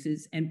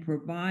co-producers and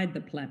provide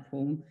the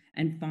platform.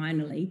 And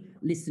finally,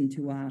 listen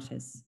to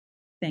artists.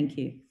 Thank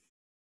you.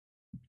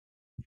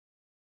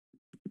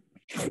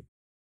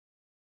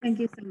 Thank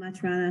you so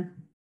much, Rhana.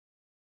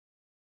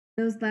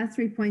 Those last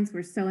 3 points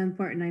were so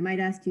important. I might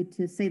ask you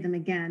to say them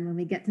again when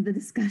we get to the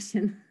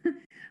discussion.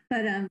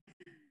 But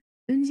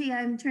Eungie,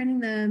 I'm turning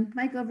the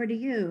mic over to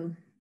you.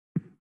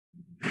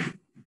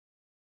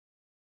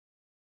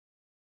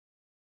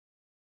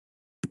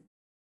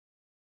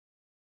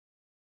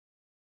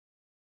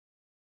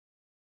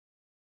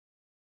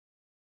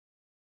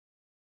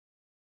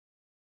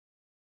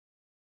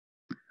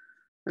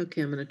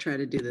 Okay, I'm going to try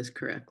to do this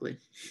correctly.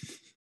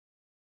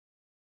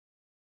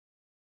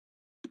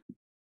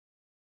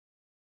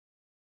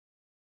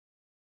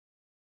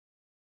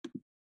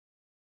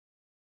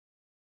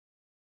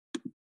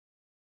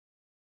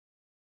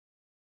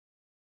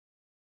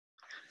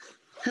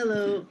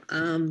 Hello.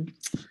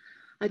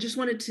 I just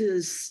wanted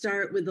to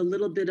start with a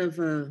little bit of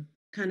a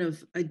kind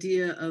of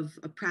idea of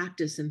a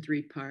practice in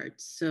 3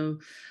 parts. So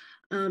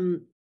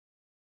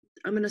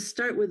I'm going to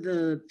start with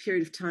the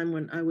period of time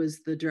when I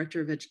was the director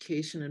of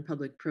education and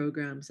public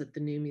programs at the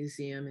New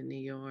Museum in New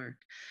York.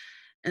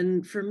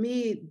 And for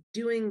me,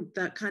 doing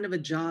that kind of a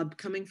job,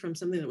 coming from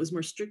something that was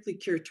more strictly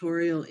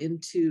curatorial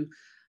into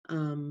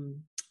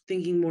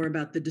thinking more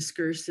about the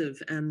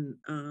discursive and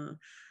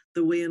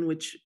the way in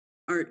which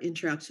art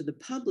interacts with the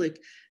public,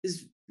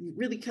 is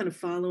really kind of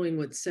following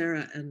what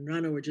Cyra and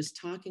Rhana were just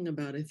talking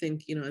about. I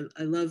think, you know,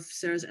 I love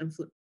Cyra's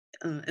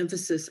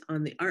emphasis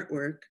on the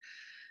artwork,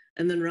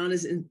 and then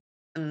Rhana's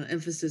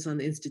emphasis on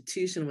the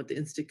institution, what the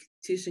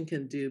institution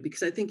can do,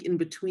 because I think in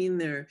between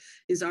there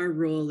is our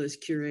role as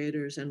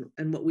curators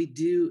and what we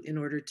do in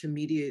order to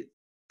mediate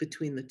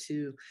between the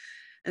two.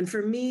 And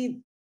for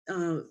me,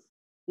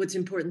 what's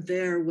important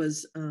there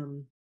was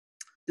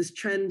this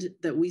trend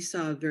that we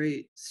saw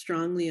very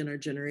strongly in our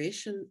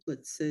generation,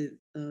 let's say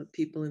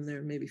people in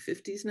their maybe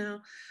 50s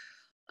now,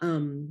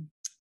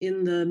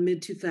 in the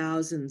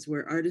mid-2000s,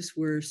 where artists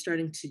were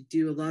starting to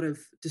do a lot of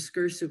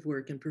discursive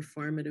work and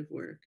performative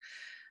work.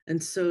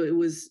 And so it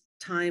was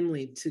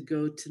timely to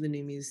go to the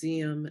New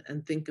Museum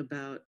and think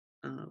about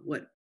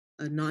what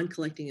a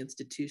non-collecting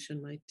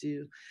institution might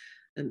do.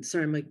 And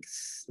sorry,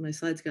 my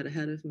slides got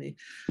ahead of me.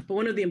 But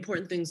one of the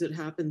important things that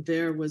happened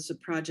there was a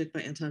project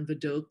by Anton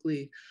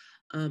Vidokli,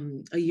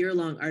 a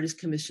year-long artist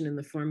commission in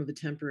the form of a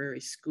temporary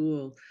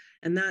school.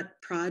 And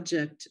that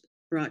project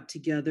brought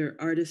together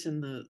artists in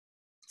the,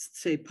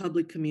 say,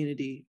 public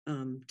community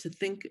to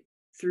think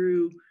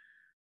through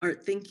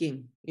art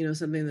thinking, you know,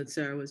 something that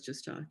Cyra was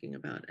just talking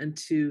about, and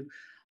to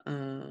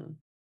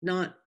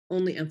not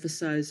only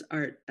emphasize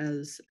art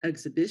as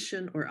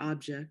exhibition or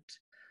object,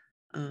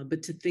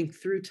 but to think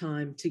through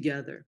time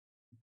together.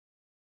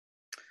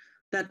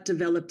 That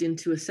developed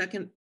into a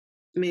second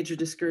major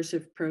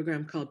discursive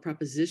program called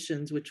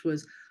Propositions, which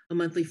was a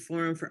monthly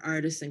forum for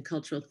artists and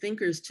cultural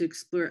thinkers to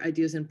explore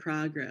ideas in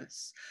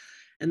progress.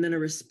 And then a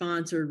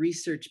response or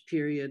research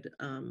period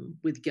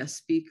with guest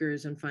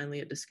speakers, and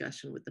finally a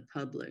discussion with the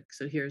public.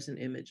 So here's an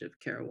image of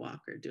Kara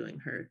Walker doing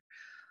her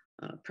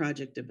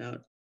project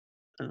about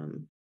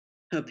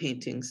how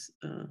paintings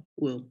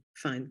will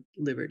find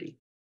liberty.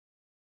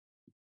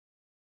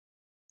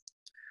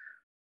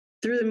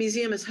 Through the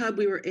museum as hub,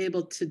 we were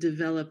able to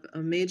develop a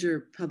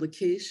major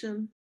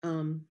publication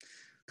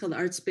called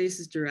Art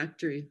Spaces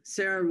Directory.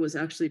 Cyra was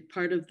actually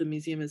part of the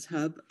museum as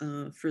hub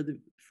for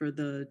for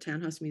the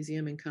Townhouse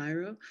Museum in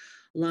Cairo,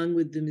 along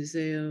with the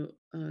Museo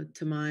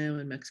Tamayo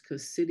in Mexico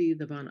City,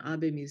 the Van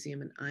Abbe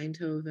Museum in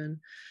Eindhoven,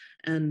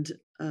 and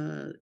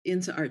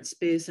into Art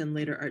Space and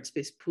later Art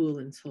Space Pool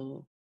in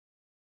Seoul.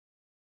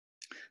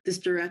 This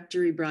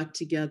directory brought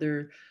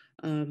together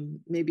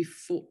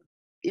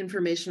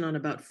information on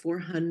about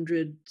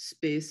 400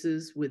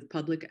 spaces with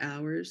public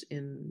hours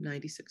in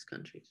 96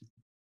 countries.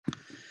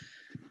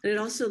 And it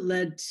also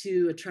led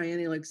to a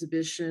triennial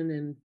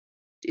exhibition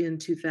in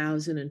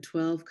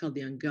 2012 called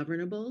The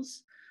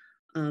Ungovernables,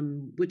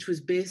 which was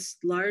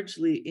based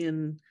largely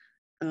in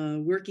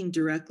working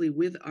directly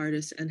with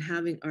artists and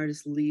having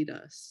artists lead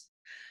us.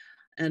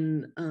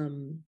 And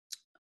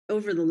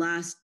over the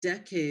last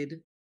decade,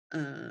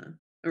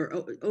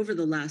 over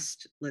the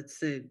last, let's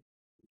say,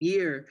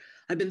 year,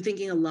 I've been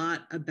thinking a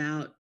lot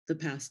about the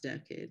past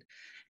decade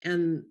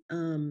and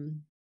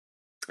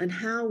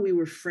how we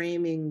were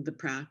framing the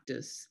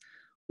practice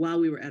while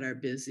we were at our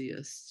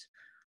busiest,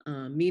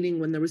 meaning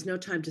when there was no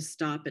time to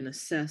stop and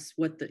assess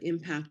what the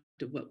impact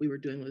of what we were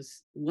doing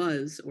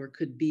was or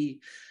could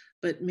be,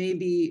 but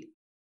maybe,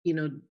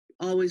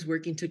 always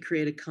working to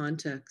create a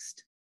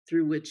context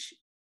through which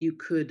you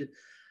could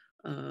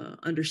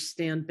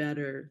understand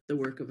better the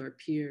work of our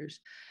peers.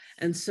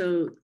 And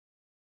so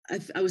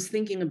I was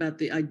thinking about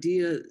the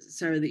idea,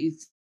 Cyra, that you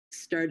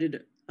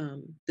started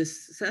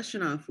this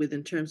session off with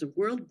in terms of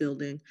world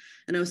building.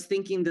 And I was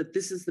thinking that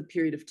this is the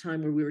period of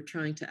time where we were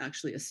trying to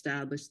actually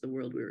establish the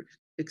world we were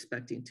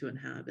expecting to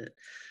inhabit,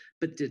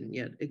 but didn't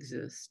yet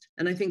exist.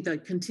 And I think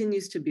that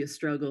continues to be a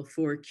struggle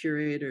for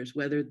curators,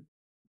 whether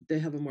they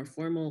have a more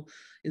formal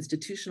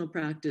institutional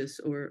practice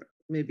or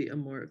maybe a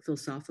more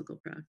philosophical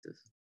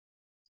practice.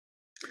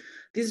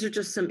 These are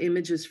just some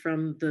images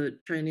from the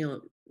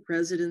triennial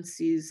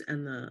residencies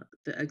and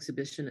the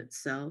exhibition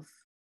itself.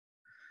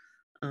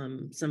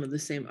 Some of the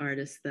same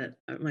artists that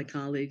my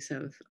colleagues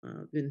have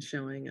been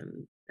showing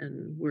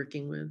and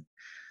working with.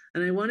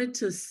 And I wanted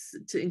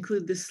to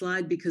include this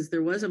slide because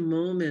there was a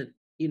moment,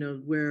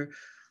 where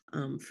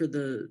for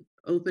the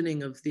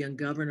opening of The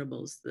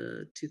Ungovernables,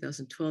 the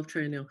 2012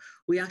 triennial,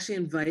 we actually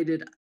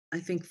invited, I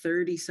think,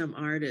 30 some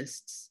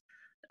artists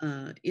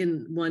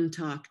in one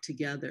talk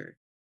together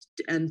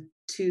and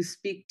to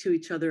speak to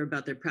each other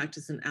about their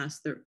practice and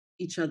ask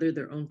each other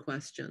their own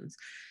questions.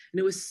 And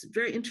it was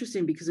very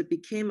interesting because it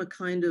became a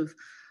kind of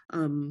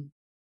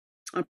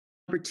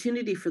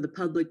opportunity for the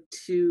public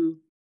to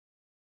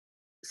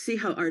see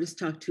how artists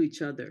talk to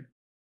each other.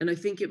 And I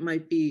think it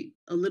might be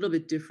a little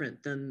bit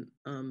different than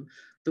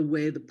the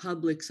way the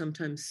public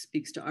sometimes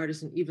speaks to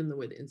artists and even the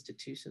way the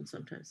institution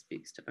sometimes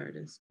speaks to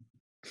artists.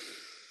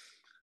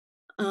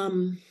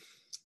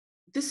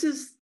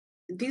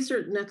 These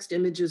next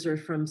images are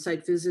from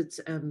site visits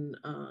and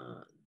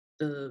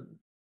the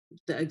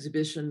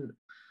exhibition,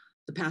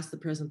 The Past, the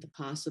Present, the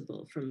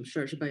Possible from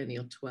Sharjah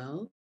Biennial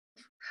 12.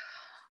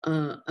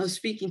 I was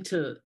speaking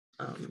to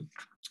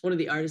one of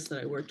the artists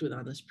that I worked with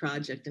on this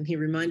project, and he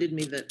reminded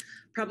me that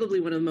probably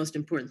one of the most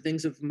important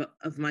things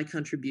of my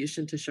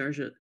contribution to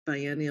Sharjah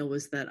Biennial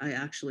was that I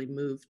actually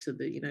moved to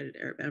the United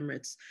Arab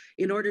Emirates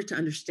in order to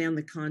understand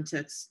the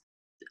context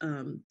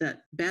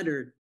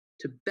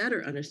to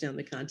better understand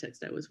the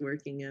context I was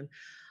working in,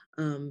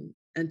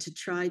 and to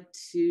try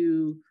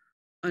to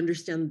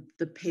understand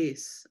the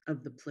pace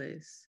of the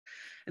place.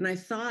 And I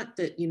thought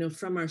that,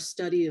 from our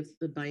study of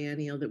the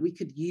biennial, that we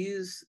could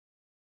use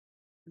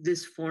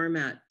this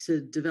format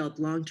to develop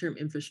long-term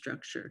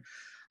infrastructure.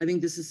 I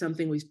think this is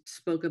something we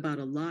spoke about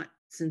a lot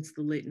since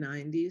the late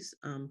 90s,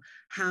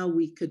 how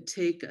we could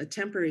take a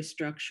temporary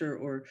structure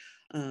or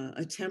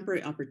a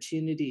temporary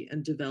opportunity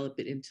and develop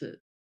it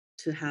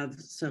to have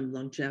some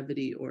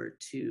longevity or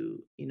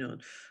to,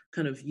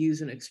 kind of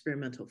use an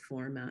experimental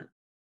format.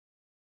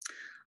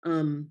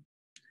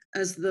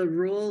 As the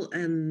role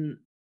and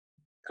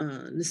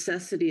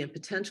necessity and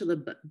potential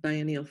of the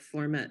biennial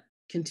format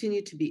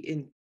continue to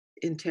be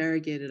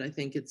interrogated, I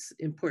think it's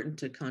important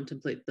to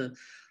contemplate the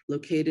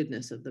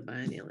locatedness of the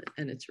biennial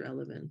and its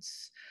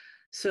relevance.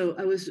 So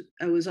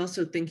I was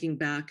also thinking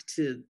back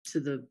to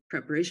the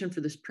preparation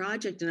for this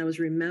project, and I was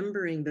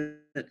remembering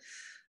that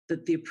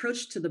the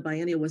approach to the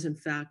biennial was in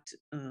fact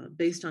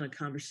based on a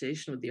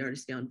conversation with the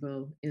artist Jan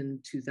Vo in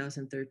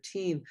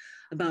 2013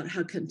 about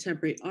how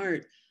contemporary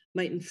art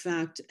might in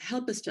fact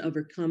help us to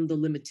overcome the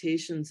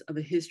limitations of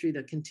a history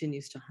that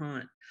continues to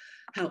haunt,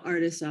 how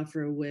artists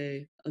offer a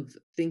way of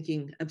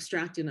thinking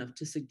abstract enough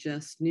to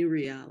suggest new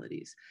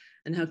realities,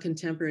 and how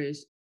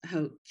curators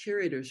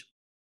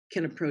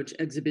can approach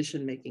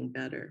exhibition making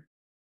better.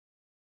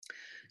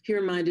 He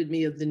reminded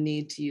me of the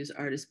need to use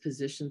artist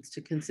positions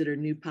to consider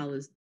new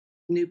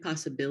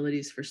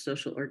possibilities for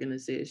social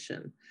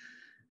organization,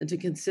 and to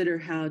consider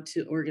how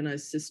to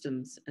organize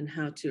systems and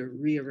how to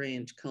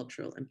rearrange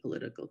cultural and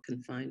political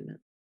confinement.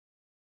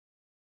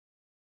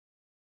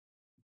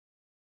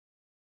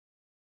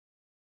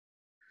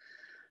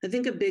 I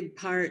think a big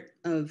part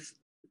of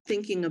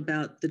thinking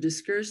about the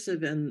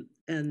discursive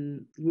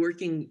and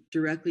working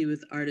directly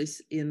with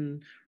artists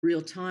in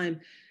real time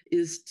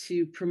is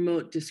to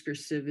promote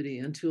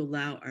discursivity and to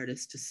allow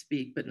artists to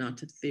speak, but not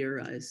to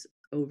theorize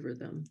over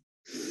them.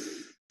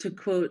 To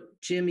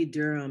quote Jimmy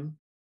Durham,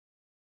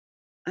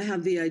 I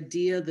have the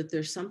idea that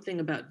there's something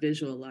about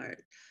visual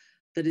art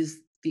that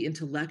is the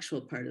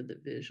intellectual part of the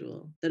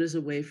visual, that is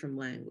away from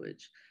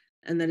language,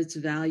 and that its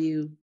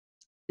value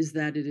is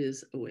that it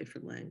is away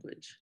from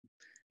language.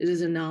 It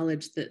is a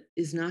knowledge that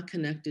is not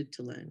connected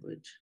to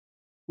language.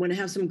 When I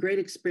have some great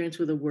experience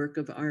with a work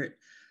of art,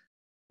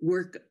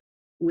 work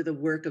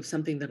of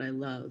something that I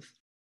love,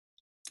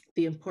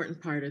 the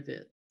important part of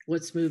it,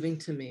 what's moving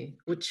to me,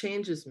 what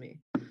changes me,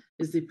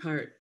 is the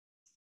part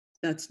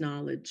that's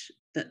knowledge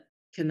that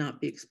cannot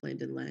be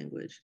explained in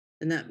language.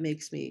 And that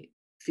makes me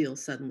feel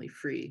suddenly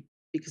free,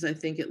 because I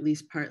think at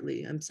least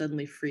partly I'm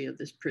suddenly free of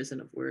this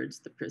prison of words,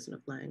 the prison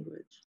of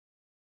language.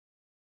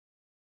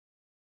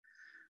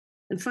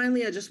 And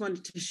finally, I just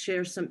wanted to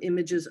share some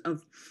images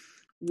of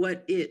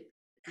what it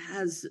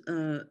has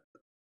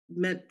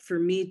meant for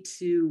me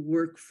to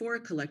work for a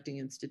collecting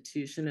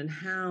institution, and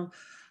how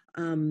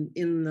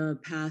in the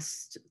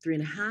past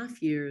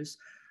 3.5 years,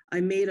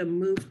 I made a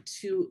move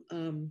to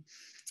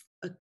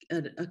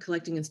a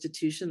collecting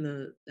institution,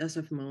 the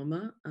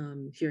SFMoMA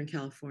here in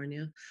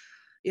California,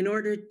 in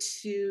order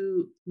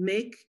to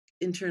make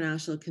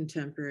international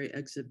contemporary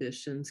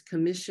exhibitions,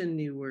 commission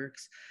new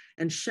works,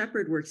 and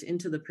shepherd works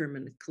into the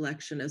permanent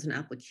collection as an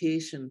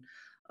application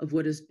of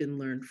what has been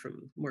learned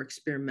from more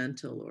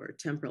experimental or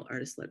temporal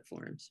artist-led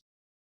forms.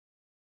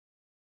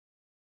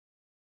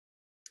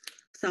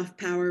 Soft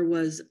Power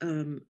was,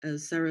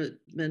 as Cyra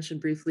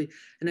mentioned briefly,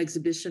 an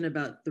exhibition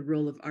about the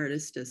role of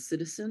artist as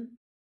citizen.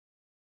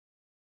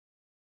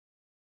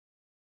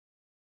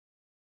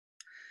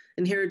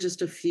 And here are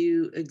just a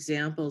few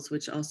examples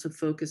which also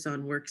focus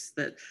on works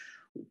that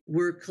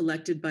were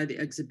collected by the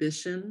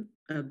exhibition,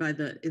 by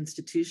the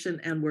institution,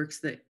 and works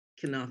that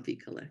cannot be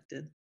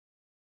collected.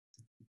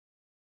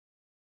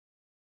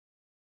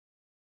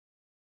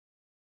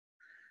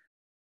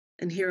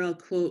 And here I'll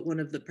quote one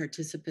of the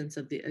participants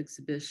of the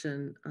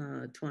exhibition,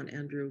 Tuan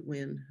Andrew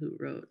Wynne, who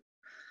wrote,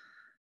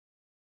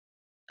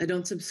 "I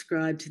don't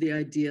subscribe to the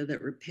idea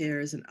that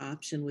repair is an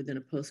option within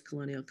a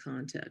post-colonial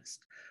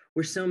context,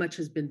 where so much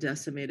has been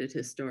decimated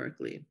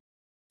historically.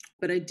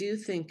 But I do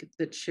think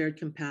that shared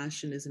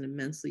compassion is an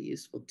immensely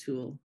useful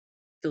tool,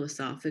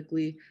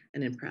 philosophically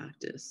and in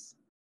practice.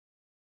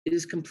 It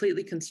is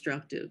completely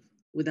constructive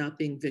without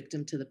being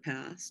victim to the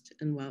past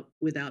and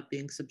without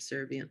being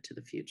subservient to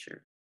the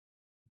future."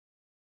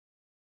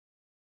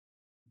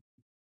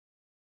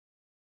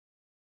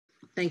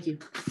 Thank you.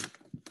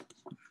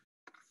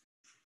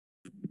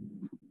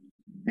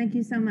 Thank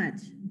you so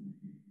much.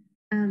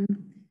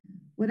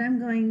 What I'm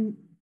going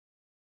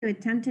to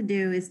attempt to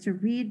do is to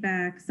read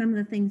back some of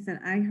the things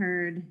that I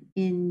heard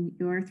in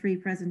your 3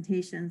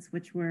 presentations,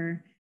 which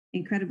were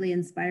incredibly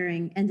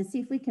inspiring, and to see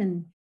if we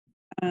can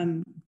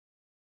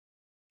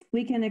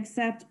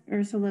accept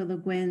Ursula Le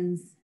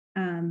Guin's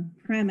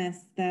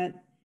premise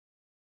that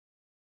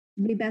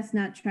we best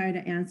not try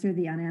to answer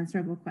the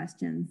unanswerable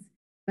questions,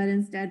 but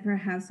instead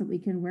perhaps what we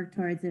can work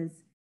towards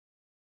is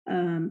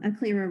a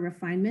clearer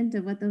refinement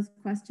of what those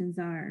questions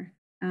are,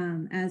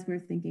 as we're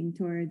thinking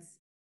towards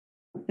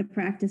the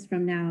practice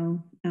from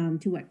now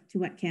to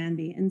what can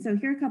be. And so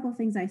here are a couple of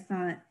things I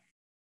thought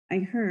I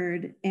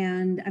heard,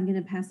 and I'm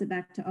going to pass it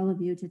back to all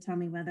of you to tell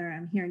me whether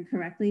I'm hearing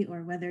correctly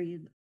or whether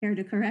you care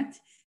to correct,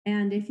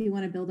 and if you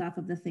want to build off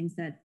of the things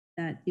that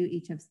you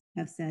each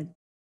have said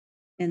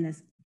in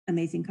this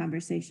amazing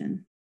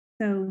conversation.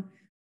 So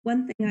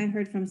one thing I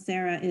heard from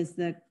Cyra is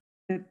the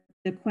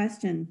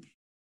question,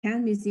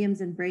 can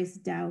museums embrace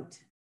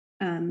doubt?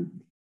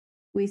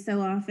 We so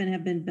often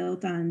have been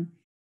built on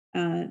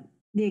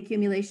the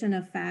accumulation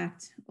of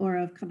fact or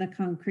of the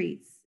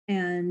concretes,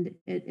 and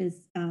it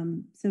is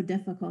so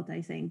difficult,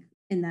 I think,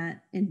 in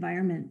that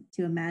environment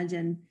to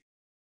imagine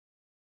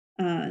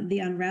the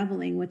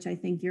unraveling, which I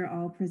think you're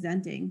all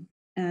presenting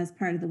as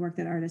part of the work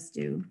that artists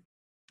do.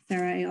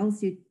 Cyra, I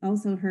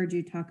also heard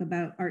you talk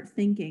about art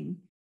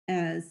thinking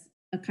as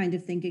a kind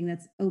of thinking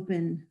that's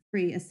open,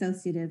 free,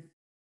 associative,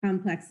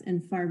 complex,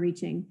 and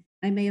far-reaching.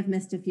 I may have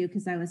missed a few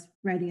because I was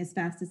writing as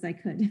fast as I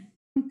could.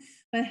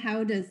 But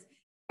how does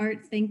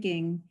art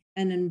thinking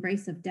and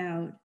embrace of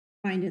doubt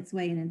find its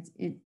way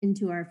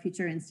into our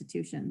future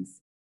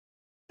institutions?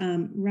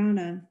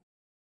 Rhana,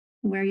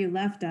 where you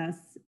left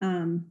us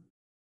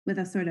with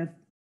a sort of,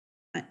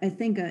 I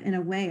think, in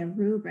a way, a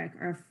rubric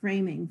or a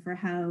framing for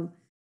how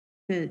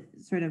to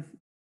sort of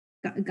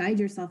guide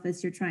yourself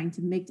as you're trying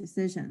to make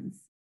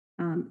decisions.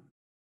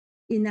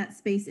 In that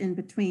space in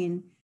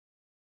between,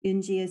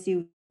 Eungie, as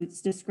you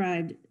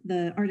described,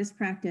 the artist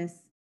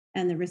practice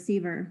and the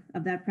receiver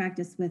of that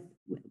practice with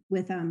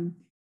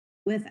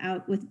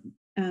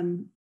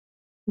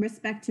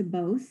respect to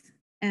both,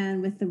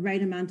 and with the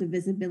right amount of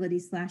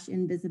visibility /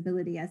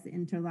 invisibility as the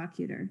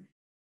interlocutor.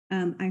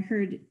 I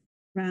heard,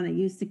 Rhana,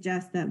 you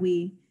suggest that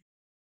we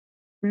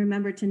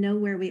remember to know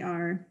where we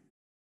are,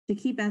 to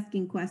keep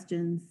asking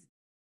questions,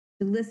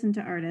 to listen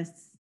to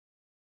artists,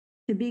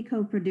 to be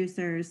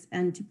co-producers,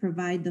 and to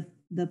provide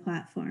the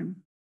platform.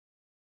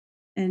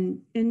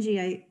 And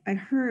Eungie, I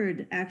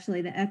heard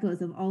actually the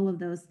echoes of all of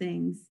those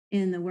things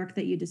in the work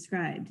that you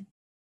described.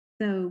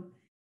 So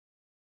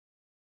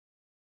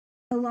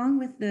along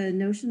with the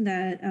notion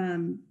that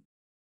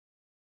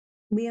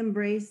we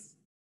embrace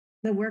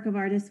the work of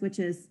artists, which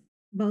is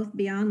both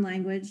beyond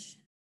language,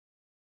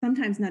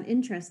 sometimes not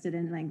interested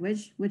in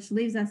language, which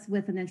leaves us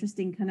with an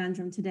interesting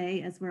conundrum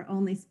today as we're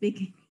only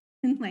speaking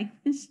in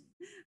language,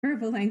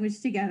 verbal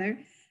language together,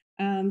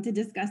 to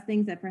discuss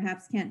things that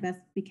perhaps can't best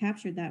be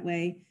captured that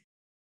way.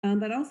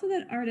 But also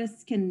that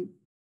artists can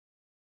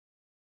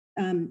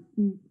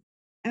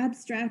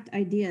abstract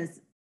ideas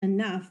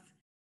enough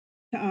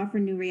to offer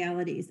new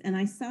realities. And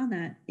I saw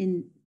that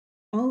in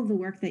all of the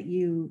work that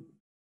you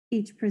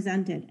each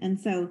presented. And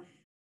so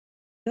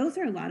those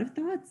are a lot of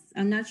thoughts.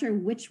 I'm not sure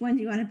which one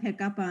you want to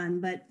pick up on,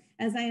 but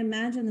as I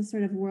imagine the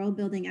sort of world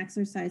building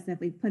exercise that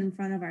we put in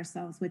front of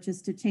ourselves, which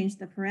is to change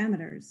the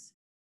parameters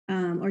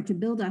or to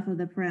build off of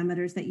the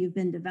parameters that you've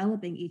been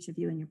developing, each of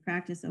you, in your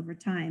practice over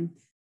time,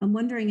 I'm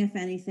wondering if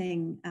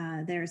anything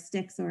there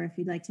sticks, or if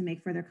you'd like to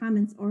make further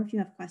comments, or if you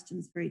have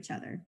questions for each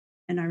other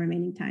in our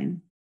remaining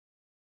time.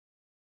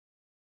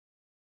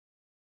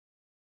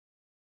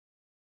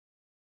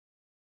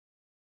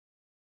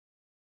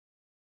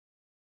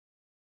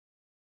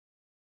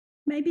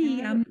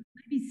 Maybe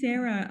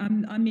Cyra,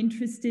 I'm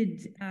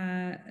interested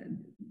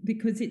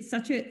because it's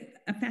such a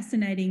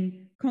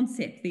fascinating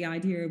concept, the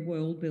idea of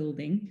world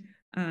building,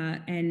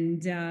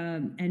 and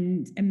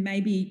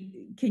maybe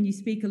can you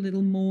speak a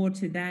little more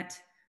to that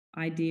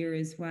idea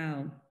as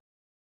well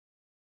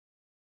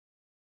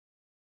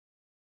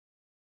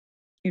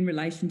in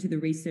relation to the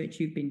research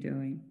you've been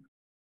doing?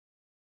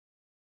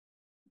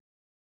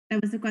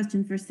 That was a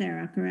question for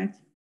Cyra, correct?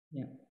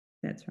 Yeah,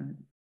 that's right.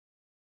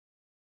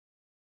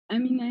 I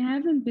mean, I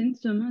haven't been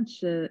so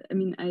much,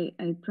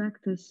 I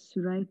practice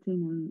writing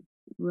and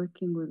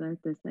working with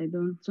artists. I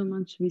don't so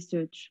much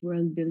research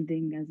world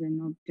building as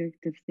an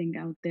objective thing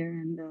out there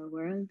in the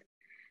world.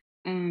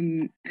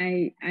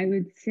 I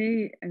would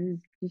say, I was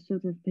just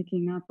sort of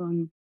picking up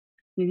on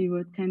maybe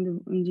what kind of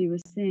Eungie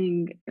was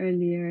saying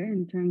earlier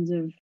in terms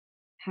of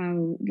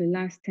how the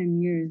last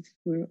 10 years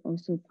were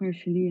also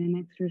partially an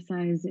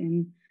exercise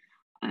in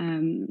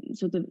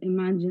sort of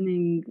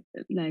imagining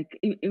that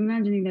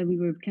we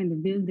were kind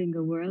of building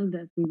a world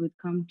that we would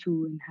come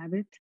to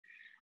inhabit.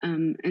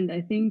 And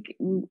I think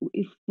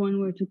if one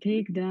were to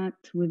take that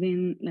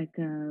within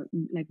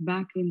like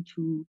back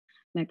into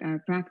like our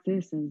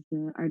practice as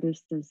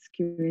artists, as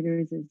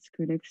curators, as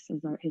critics,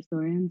 as art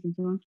historians, and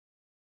so on,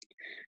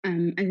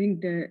 I think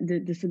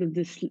the sort of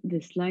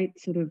the slight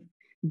sort of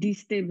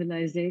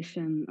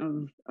destabilization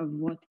of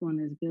what one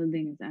is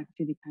building is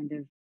actually kind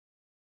of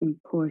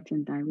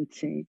important, I would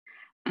say.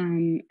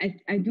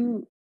 I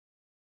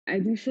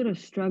do sort of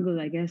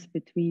struggle, I guess,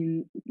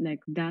 between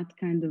like that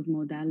kind of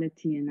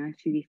modality and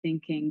actually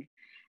thinking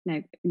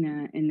like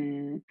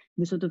in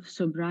the sort of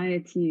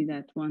sobriety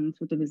that one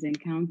sort of is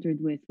encountered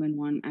with when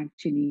one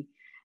actually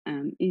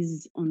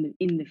is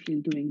in the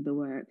field doing the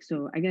work.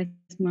 So I guess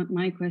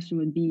my question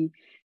would be,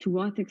 to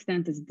what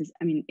extent is this?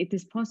 I mean, it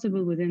is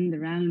possible within the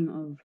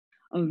realm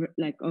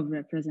of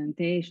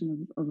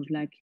representation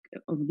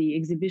of the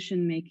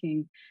exhibition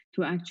making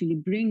to actually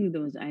bring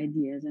those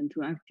ideas and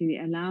to actually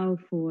allow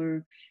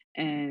for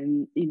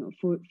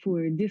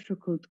for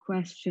difficult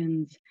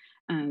questions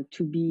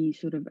to be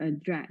sort of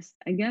addressed.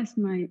 I guess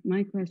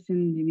my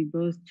question maybe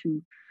both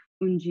to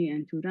Eungie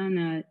and to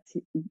Rhana,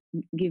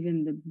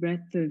 given the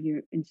breadth of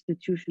your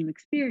institutional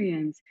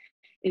experience,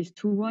 is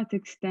to what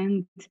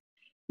extent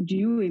do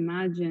you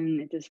imagine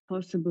it is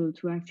possible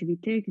to actually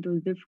take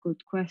those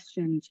difficult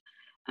questions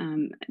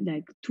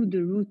like to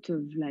the root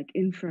of like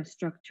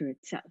infrastructure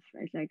itself,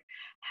 right? Like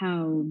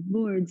how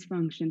boards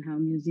function, how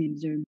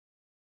museums are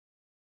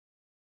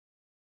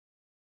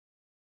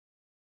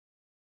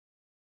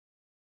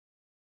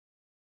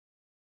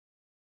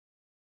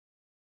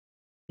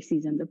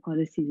and the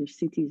policies of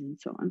cities and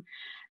so on.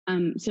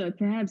 So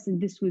perhaps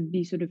this would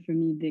be sort of for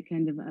me the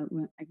kind of I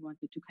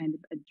wanted to kind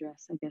of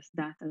address, I guess,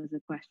 that as a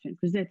question,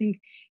 because I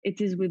think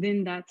it is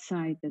within that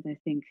side that I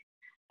think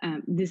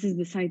this is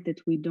the side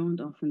that we don't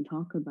often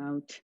talk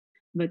about,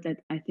 but that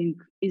I think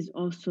is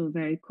also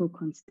very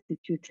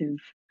co-constitutive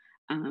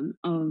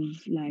of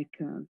like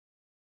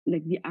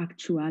the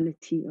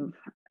actuality of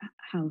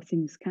how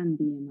things can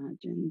be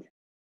imagined.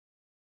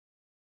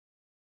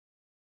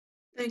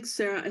 Thanks,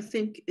 Cyra. I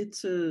think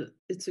it's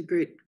a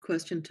great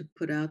question to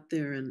put out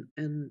there, and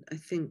I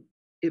think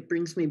it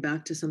brings me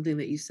back to something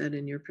that you said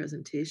in your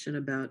presentation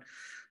about,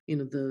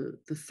 the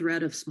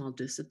threat of small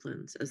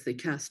disciplines as they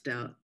cast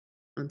doubt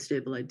on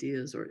stable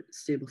ideas or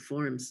stable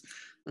forms.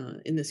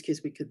 In this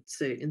case, we could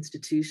say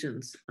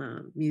institutions,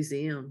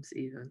 museums,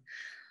 even.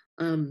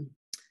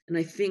 And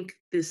I think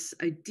this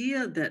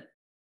idea that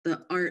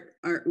the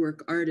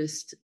artwork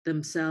artist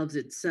themselves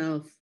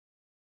itself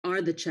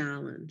are the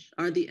challenge,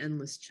 are the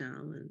endless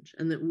challenge,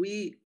 and that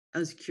we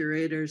as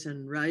curators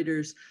and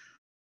writers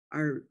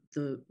are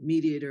the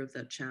mediator of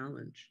that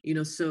challenge.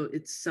 So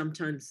it's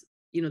sometimes,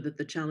 that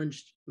the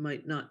challenge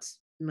might not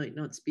might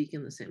not speak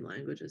in the same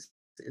language as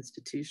the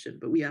institution,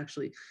 but we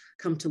actually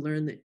come to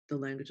learn the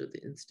language of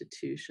the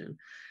institution.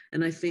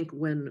 And I think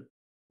when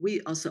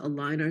we also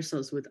align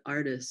ourselves with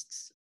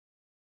artists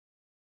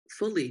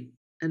fully,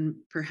 and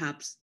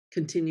perhaps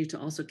continue to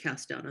also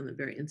cast doubt on the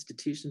very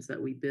institutions that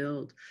we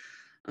build,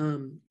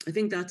 I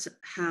think that's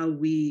how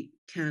we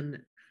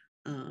can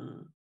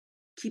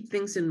keep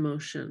things in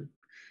motion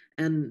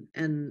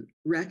and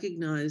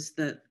recognize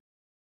that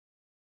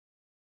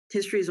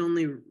history is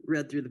only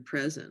read through the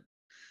present,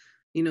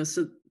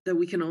 so that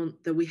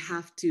we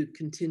have to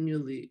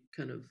continually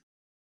kind of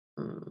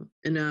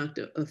enact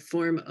a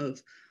form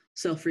of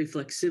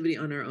self-reflexivity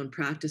on our own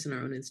practice and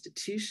our own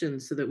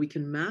institutions so that we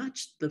can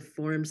match the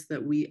forms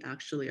that we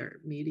actually are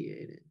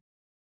mediating.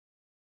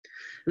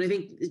 And I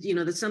think,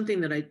 that's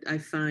something that I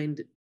find,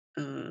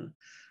 I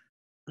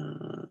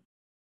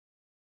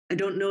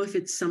don't know if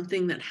it's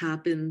something that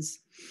happens,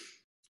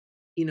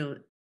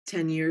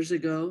 10 years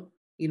ago,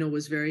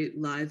 was very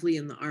lively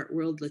in the art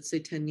world, let's say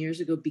 10 years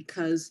ago,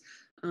 because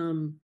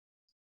in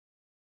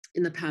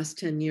the past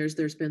 10 years,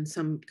 there's been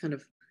some kind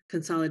of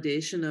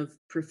consolidation of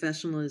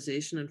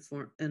professionalization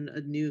and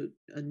a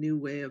new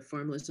way of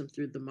formalism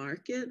through the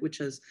market, which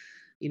has,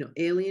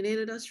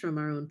 alienated us from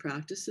our own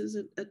practices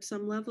at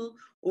some level,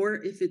 or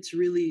if it's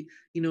really,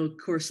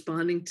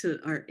 corresponding to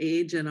our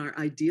age and our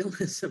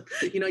idealism.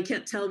 I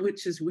can't tell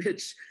which is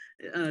which,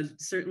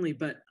 certainly,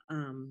 but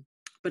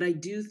I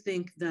do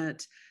think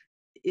that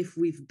if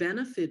we've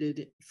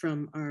benefited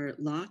from our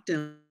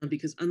lockdown,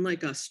 because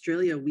unlike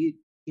Australia, we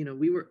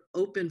were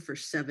open for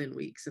 7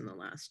 weeks in the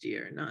last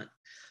year, not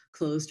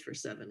closed for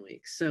 7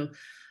 weeks. So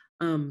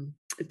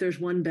if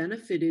there's one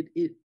benefit,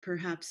 it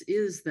perhaps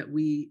is that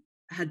we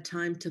had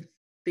time to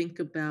think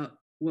about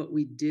what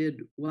we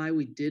did, why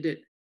we did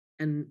it,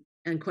 and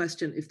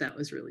question if that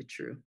was really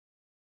true.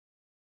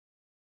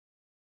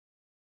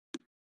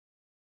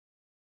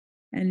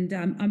 And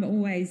I'm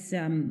always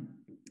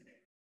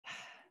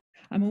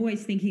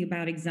thinking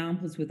about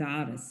examples with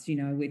artists,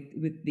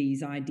 with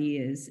these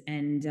ideas.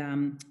 And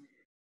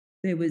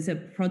there was a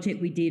project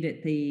we did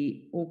at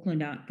the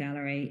Auckland Art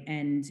Gallery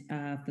and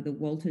for the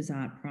Walters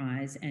Art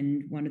Prize,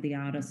 and one of the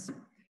artists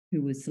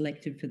who was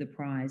selected for the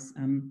prize,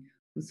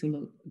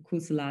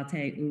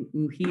 Kusalate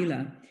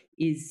Uhila,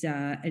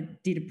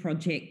 did a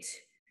project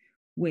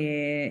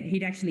where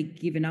he'd actually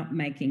given up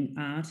making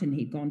art and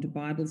he'd gone to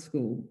Bible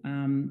school.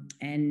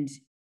 And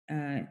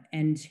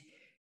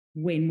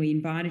when we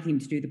invited him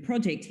to do the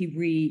project, he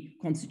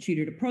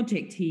reconstituted a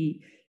project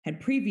he had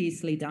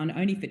previously done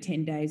only for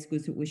 10 days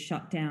because it was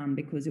shut down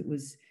because it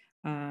was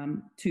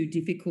too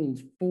difficult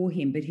for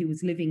him. But he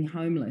was living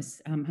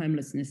homeless.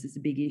 Homelessness is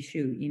a big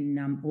issue in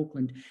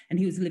Auckland. And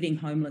he was living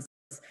homeless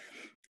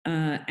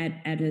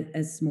at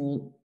a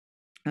small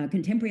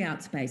contemporary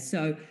art space.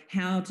 So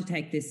how to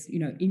take this,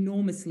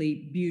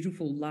 enormously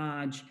beautiful,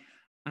 large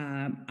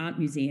art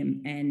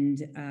museum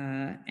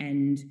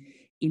and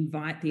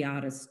invite the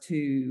artist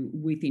to,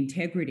 with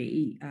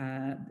integrity,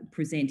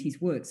 present his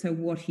work. So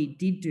what he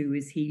did do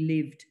is he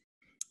lived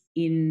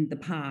in the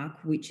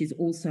park, which is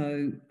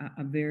also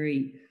a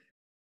very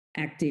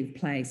active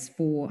place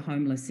for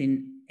homeless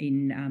in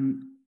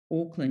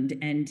Auckland,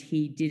 and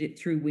he did it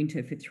through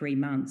winter for 3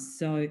 months.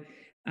 So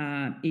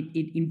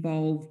it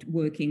involved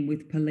working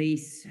with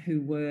police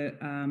who were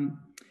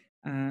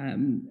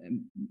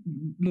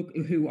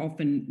who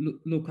often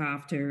look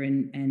after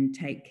and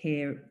take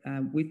care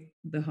with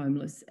the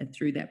homeless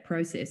through that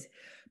process.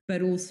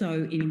 But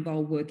also it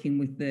involved working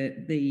with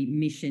the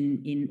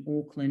mission in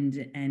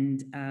Auckland,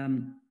 and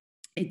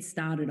it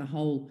started a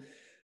whole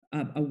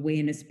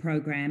awareness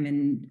program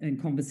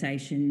and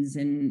conversations,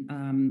 and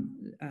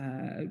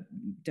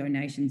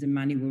donations and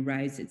money were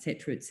raised,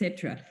 etc.,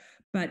 etc.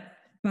 But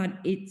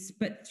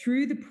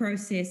through the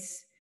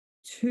process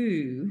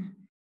too,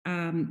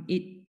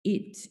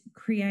 it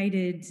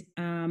created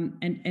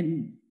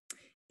and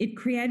it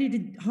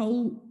created a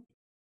whole,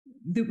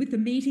 with the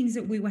meetings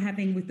that we were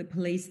having with the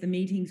police, the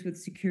meetings with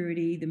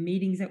security, the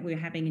meetings that we were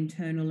having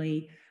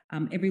internally,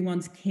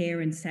 everyone's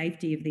care and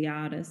safety of the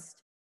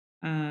artist,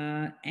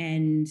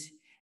 and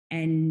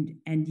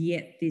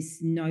yet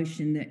this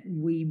notion that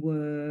we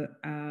were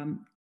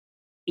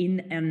in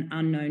an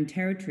unknown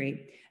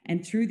territory.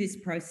 And through this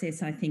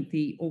process, I think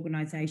the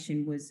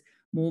organisation was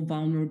more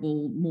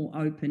vulnerable, more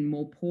open,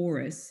 more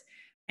porous.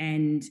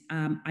 And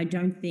I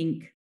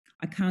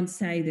can't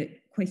say that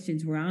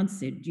questions were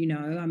answered,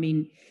 I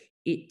mean,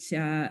 it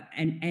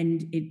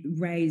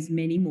raised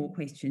many more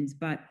questions,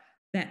 but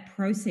that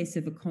process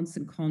of a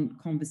constant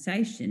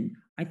conversation,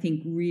 I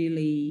think,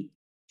 really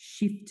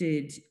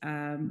shifted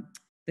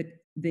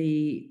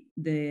the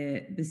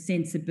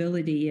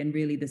sensibility and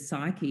really the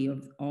psyche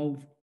of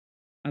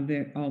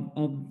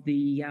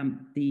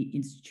the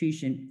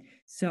institution.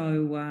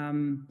 So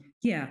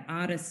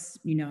artists,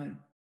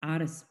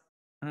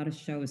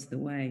 artists show us the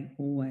way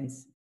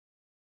always.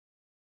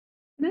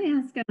 Can I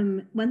ask,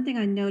 one thing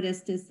I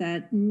noticed is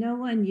that no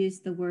one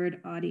used the word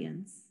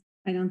audience.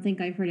 I don't think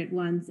I heard it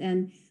once.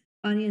 And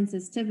audience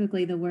is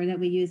typically the word that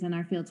we use in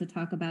our field to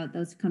talk about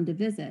those who come to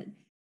visit.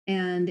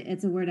 And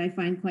it's a word I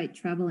find quite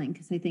troubling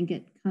because I think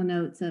it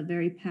connotes a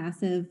very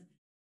passive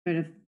sort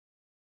of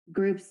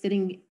group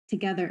sitting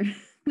together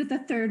with a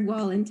third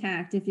wall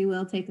intact, if you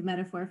will, take a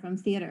metaphor from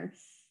theater.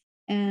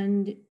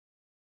 And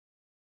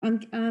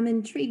I'm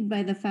intrigued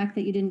by the fact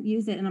that you didn't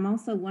use it. And I'm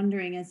also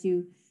wondering,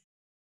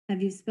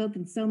 have you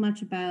spoken so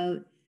much about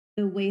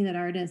the way that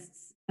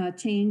artists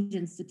change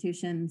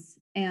institutions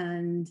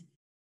and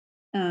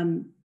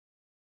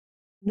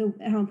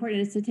how important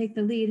it is to take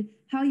the lead,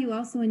 how you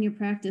also in your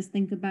practice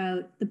think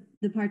about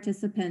the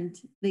participant,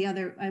 the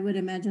other, I would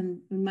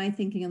imagine in my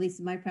thinking, at least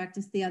in my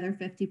practice, the other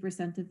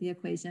 50% of the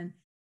equation.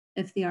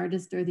 If the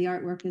artist or the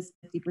artwork is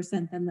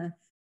 50%, then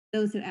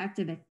those who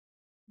activate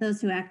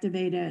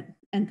it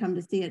and come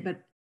to see it,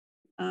 but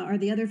are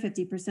the other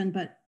 50%.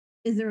 But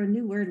is there a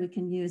new word we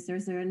can use?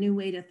 Is there a new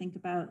way to think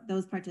about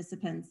those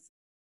participants?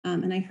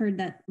 And I heard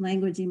that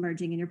language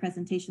emerging in your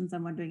presentations.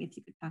 I'm wondering if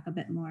you could talk a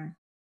bit more.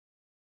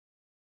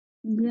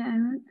 Yeah,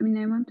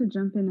 I want to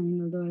jump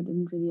in, although I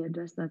didn't really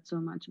address that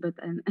so much, but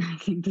I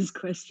think this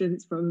question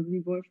is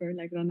probably more for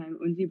like Rhana and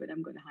Eungie, but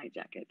I'm going to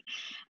hijack it.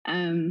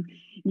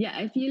 Yeah,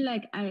 I feel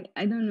like, I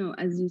don't know,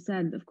 as you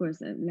said, of course,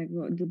 like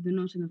the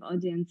notion of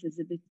audience is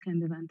a bit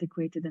kind of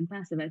antiquated and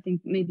passive. I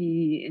think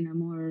maybe in a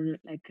more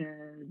like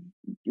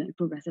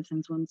progressive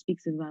sense, one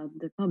speaks about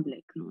the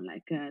public,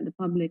 the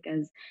public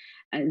as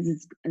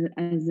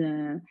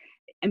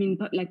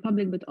like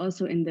public, but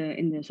also in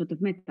the sort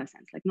of meta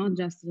sense, like not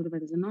just sort of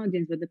as an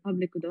audience, but the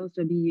public could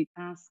also be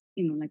past,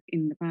 like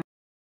in the past,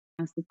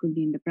 it could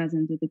be in the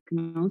present, but it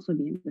can also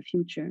be in the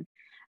future.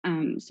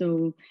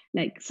 So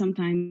like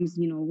sometimes,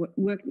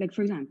 work, like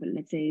for example,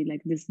 let's say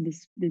like this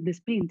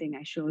painting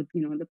I showed,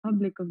 the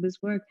public of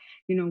this work,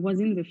 was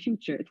in the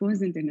future. It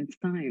wasn't in its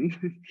time.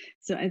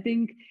 So I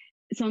think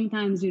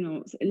sometimes,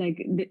 like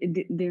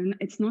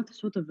it's not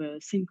sort of a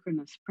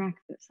synchronous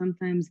practice.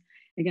 Sometimes,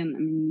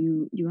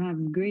 again, you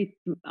have great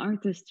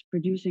artists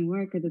producing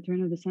work at the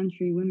turn of the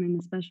century, women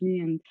especially,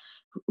 and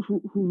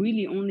who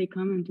really only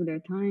come into their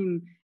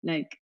time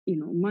like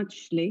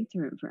much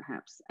later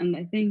perhaps. And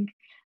I think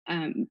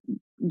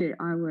there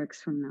are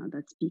works from now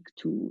that speak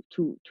to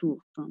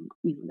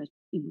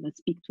that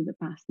speak to the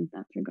past in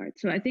that regard.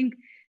 So I think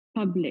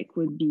public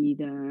would be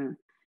the,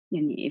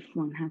 if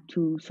one had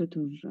to sort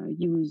of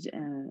use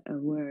a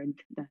word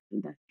that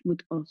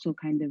would also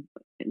kind of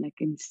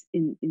like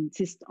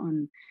insist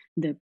on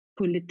the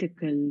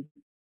political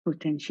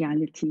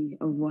potentiality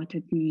of what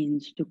it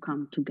means to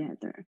come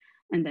together.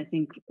 And I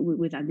think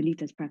with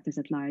Adelita's practice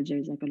at large,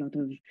 there's like a lot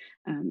of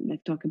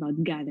like talk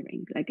about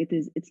gathering. Like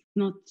it's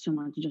not so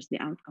much just the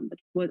outcome, but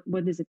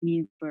what does it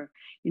mean for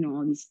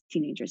all these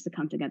teenagers to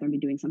come together and be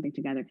doing something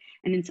together?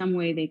 And in some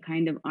way, they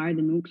kind of are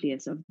the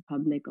nucleus of the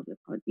public of the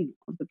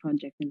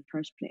project in the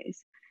first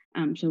place.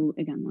 So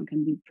again, one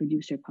can be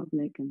producer,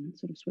 public, and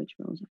sort of switch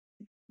roles.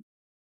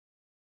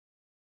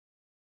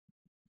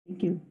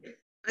 Thank you.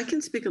 I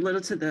can speak a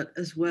little to that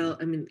as well.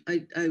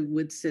 I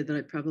would say that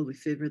I probably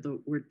favor the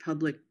word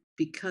public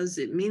because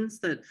it means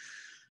that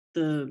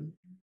those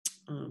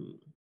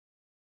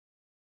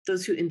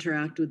who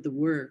interact with the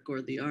work or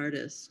the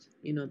artist,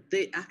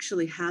 they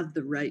actually have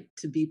the right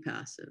to be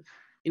passive,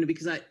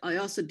 because I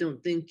also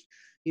don't think,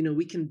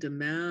 we can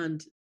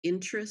demand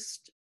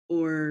interest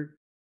or,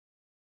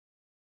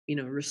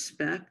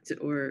 respect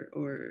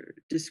or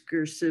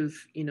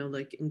discursive,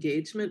 like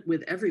engagement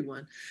with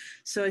everyone.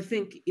 So I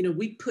think,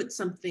 we put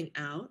something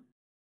out,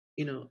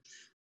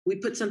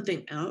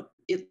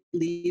 it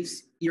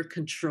leaves your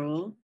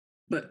control,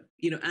 but,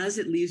 as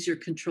it leaves your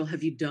control,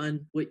 have you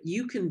done what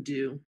you can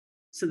do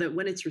so that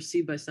when it's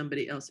received by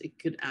somebody else, it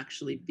could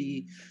actually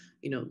be,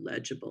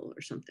 legible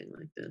or something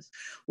like this.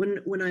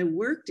 When I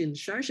worked in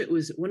Sharjah, it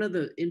was one of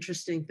the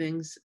interesting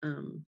things,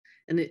 and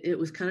it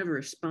was kind of a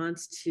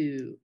response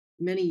to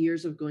many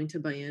years of going to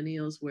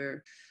biennials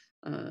where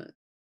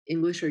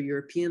English or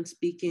European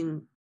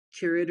speaking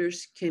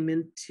curators came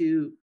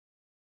into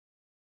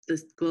the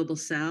global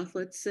South,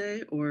 let's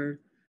say, or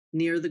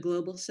near the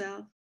global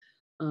South,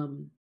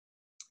 and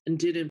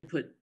didn't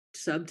put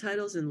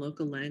subtitles in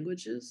local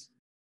languages.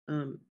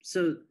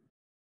 So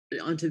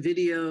onto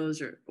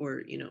videos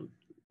or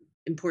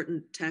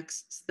important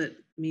texts that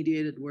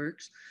mediated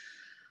works.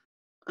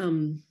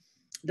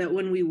 That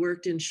when we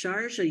worked in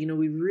Sharjah,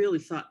 we really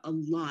thought a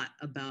lot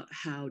about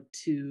how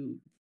to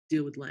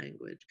deal with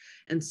language.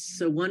 And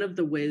so one of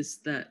the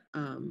ways that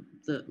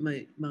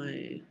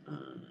my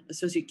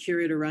associate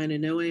curator, Rhana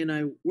Devenport, and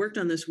I worked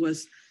on this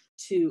was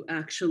to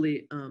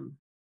actually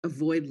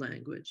avoid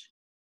language.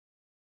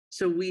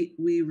 So we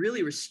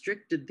really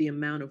restricted the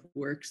amount of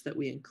works that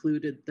we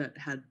included that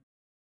had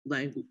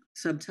language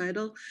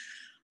subtitle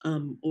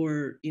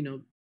or,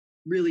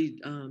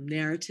 really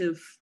narrative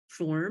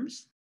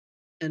forms.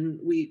 And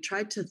we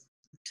tried to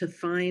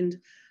find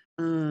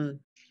the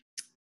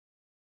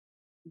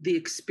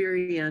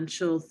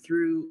experiential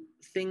through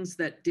things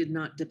that did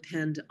not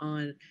depend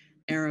on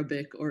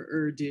Arabic or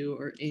Urdu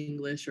or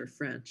English or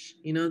French,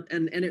 and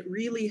it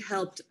really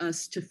helped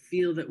us to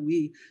feel that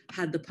we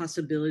had the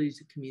possibility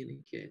to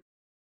communicate.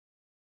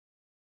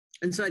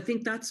 And so I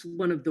think that's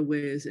one of the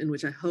ways in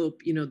which I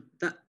hope,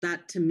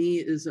 that to me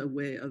is a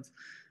way of,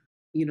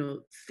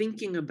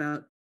 thinking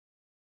about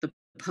the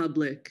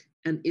public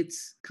and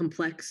its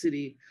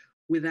complexity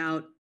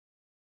without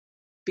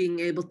being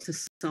able to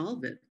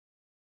solve it.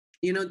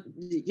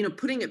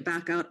 Putting it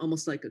back out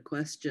almost like a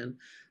question,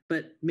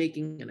 but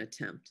making an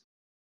attempt.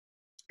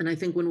 And I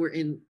think when we're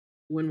in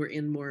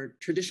more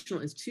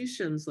traditional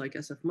institutions like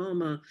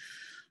SFMoMA,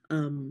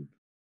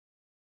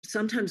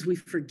 sometimes we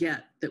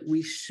forget that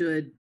we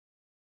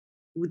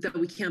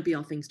can't be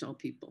all things to all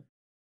people.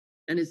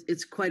 And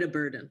it's quite a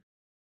burden.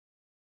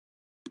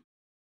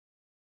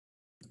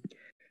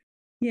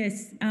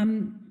 Yes.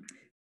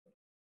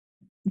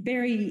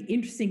 Very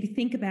interesting to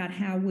think about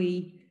how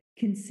we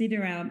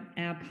consider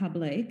our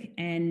public,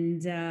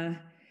 and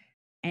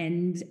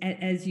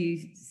as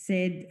you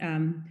said,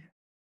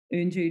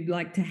 Eungie,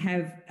 like to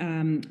have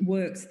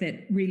works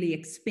that really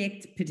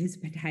expect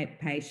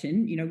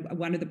participation.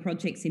 One of the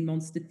projects in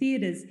Monster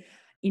Theatres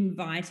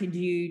invited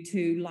you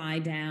to lie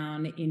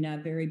down in a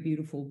very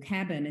beautiful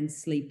cabin and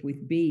sleep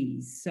with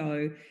bees.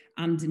 So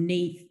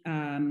underneath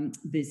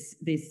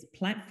this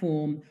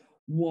platform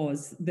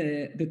was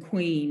the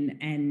Queen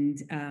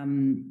and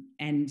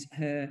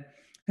her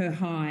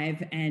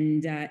hive,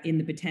 and in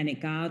the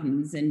Botanic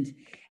Gardens,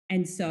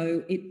 and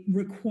so it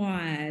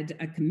required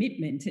a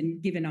commitment.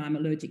 And given I'm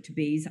allergic to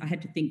bees, I had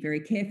to think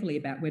very carefully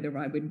about whether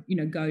I would,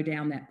 go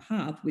down that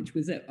path, which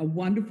was a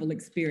wonderful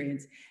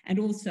experience. And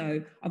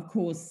also, of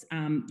course,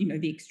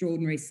 the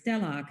extraordinary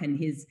Stellark and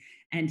his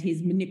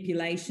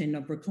manipulation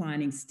of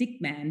reclining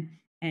stickman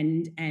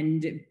and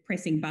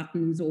pressing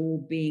buttons, or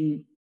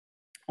being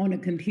on a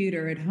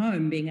computer at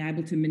home, being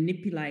able to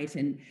manipulate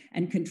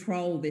and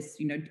control this,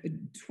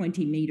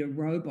 20-meter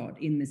robot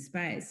in the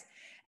space.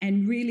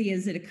 And really,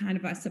 is it a kind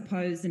of, I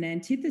suppose, an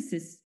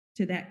antithesis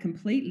to that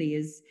completely,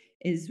 is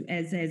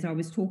as I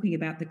was talking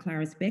about the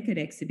Clarice Beckett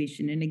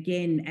exhibition. And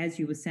again, as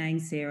you were saying,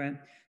 Sarah,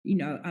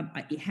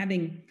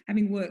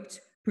 having worked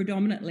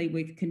predominantly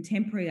with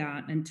contemporary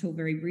art until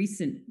very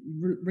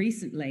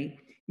recently,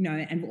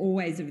 and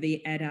always of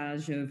the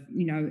adage of,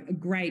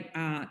 great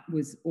art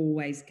was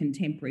always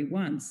contemporary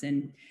once.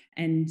 And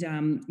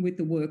with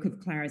the work of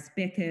Clarice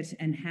Beckett,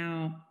 and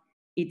how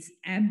it's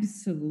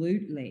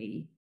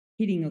absolutely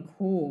hitting a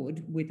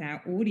chord with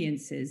our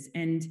audiences,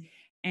 and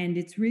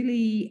it's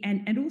really,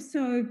 and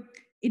also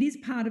it is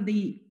part of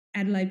the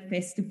Adelaide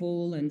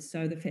Festival, and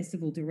so the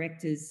festival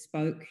directors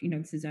spoke,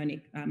 this is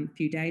only a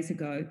few days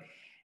ago,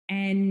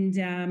 and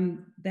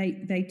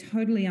they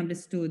totally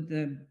understood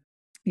the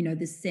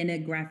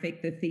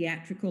scenographic, the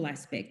theatrical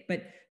aspect,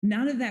 but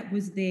none of that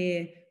was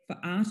there for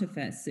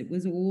artifice. It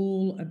was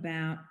all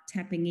about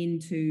tapping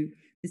into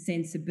the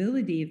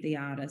sensibility of the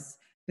artists,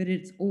 but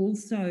it's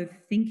also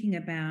thinking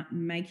about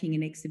making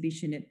an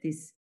exhibition at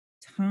this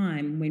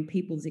time when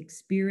people's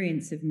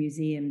experience of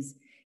museums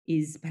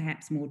is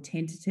perhaps more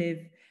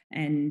tentative,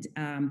 and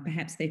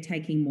perhaps they're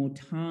taking more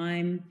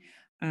time,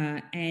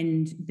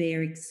 and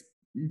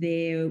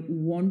they're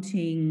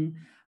wanting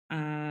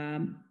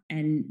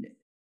and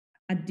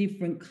a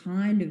different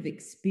kind of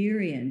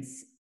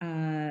experience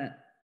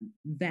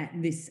that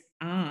this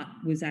art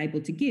was able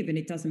to give. And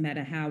it doesn't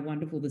matter how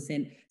wonderful the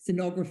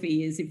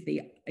scenography is,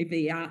 if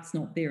the art's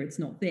not there, it's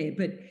not there.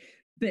 But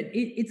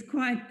it's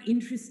quite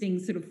interesting,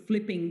 sort of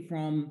flipping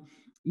from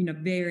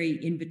very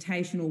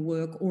invitational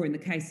work, or in the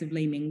case of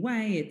Li Ming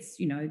Wei, it's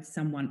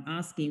someone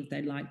asking if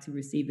they'd like to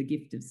receive a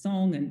gift of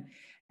song,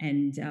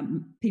 and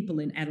people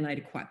in Adelaide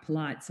are quite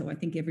polite, so I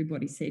think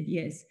everybody said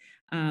yes.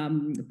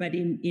 But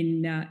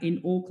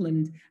in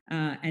Auckland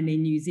and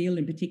in New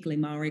Zealand,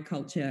 particularly Maori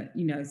culture,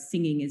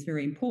 singing is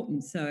very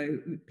important. So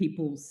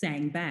people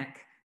sang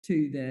back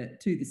to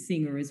the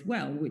singer as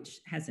well, which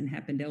hasn't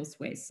happened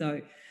elsewhere.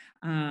 So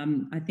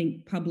I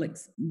think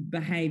publics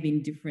behave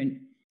in different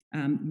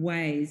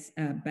ways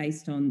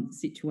based on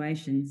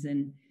situations,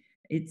 and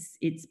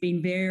it's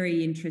been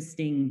very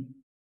interesting.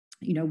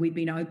 We've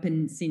been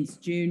open since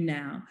June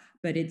now,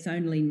 but it's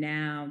only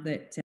now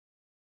that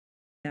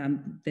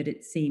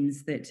it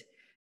seems that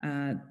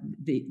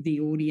the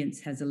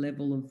audience has a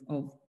level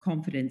of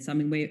confidence. I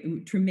mean,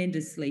 we're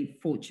tremendously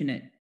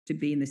fortunate to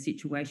be in the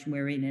situation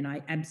we're in, and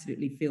I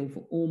absolutely feel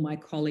for all my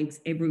colleagues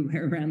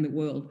everywhere around the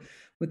world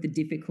with the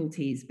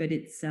difficulties. But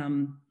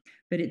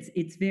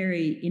it's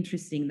very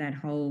interesting, that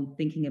whole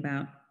thinking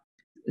about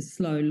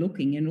slow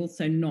looking, and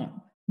also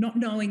not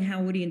knowing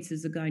how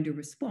audiences are going to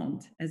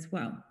respond as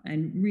well,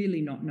 and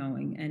really not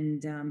knowing.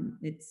 And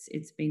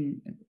it's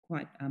been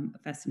quite a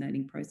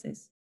fascinating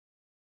process.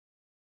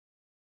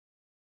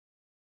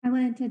 I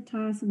wanted to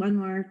toss one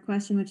more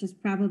question, which is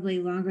probably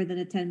longer than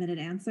a 10-minute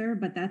answer,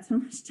 but that's how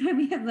much time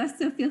we have left,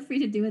 so feel free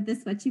to do with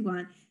this what you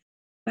want.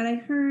 But I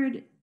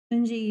heard,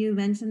 Eungie, you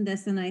mentioned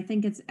this, and I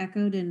think it's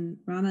echoed in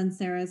Rhana and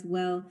Sarah as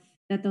well,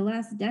 that the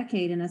last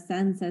decade, in a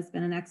sense, has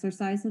been an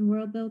exercise in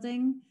world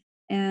building,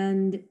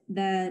 and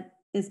that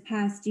this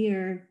past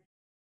year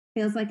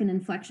feels like an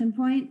inflection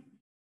point,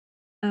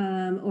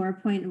 or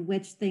a point in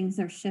which things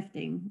are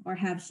shifting or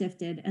have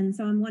shifted. And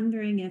so I'm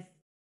wondering if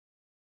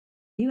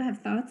you have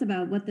thoughts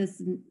about what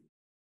this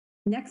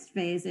next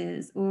phase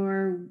is,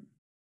 or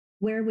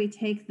where we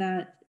take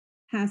that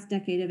past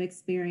decade of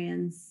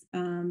experience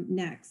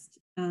next,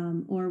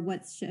 or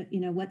what's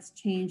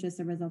changed as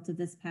a result of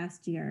this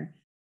past year.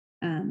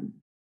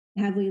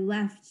 Have we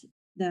left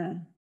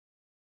the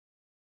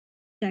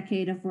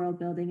decade of world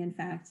building, in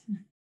fact,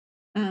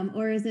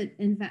 or is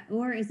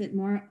it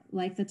more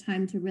like the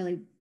time to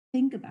really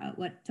think about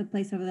what took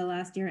place over the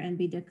last year and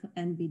be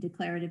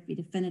declarative, be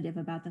definitive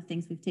about the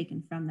things we've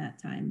taken from that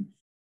time?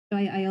 So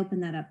I open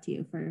that up to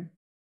you for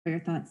your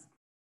thoughts.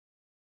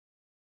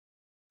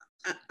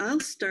 I'll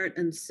start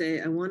and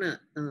say I want to.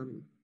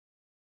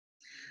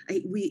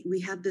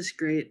 We had this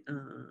great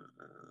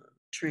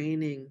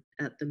training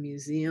at the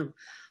museum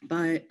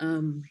by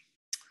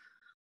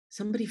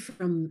somebody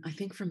from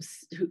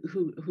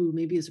who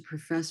maybe is a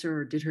professor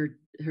or did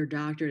her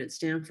doctorate at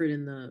Stanford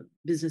in the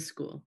business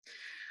school,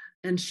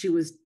 and she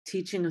was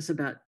teaching us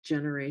about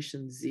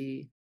Generation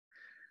Z,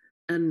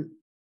 and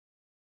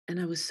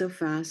I was so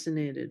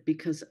fascinated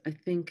because I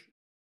think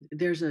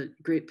there's a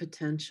great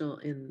potential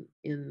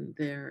in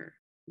their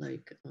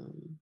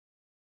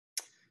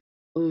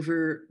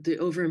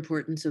over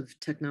importance of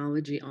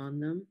technology on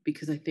them,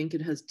 because I think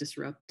it has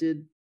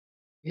disrupted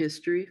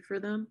history for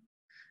them.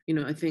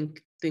 I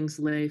think things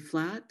lay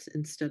flat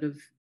instead of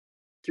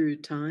through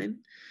time,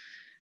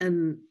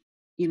 and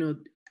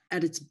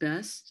at its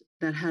best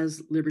that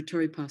has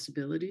liberatory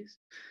possibilities,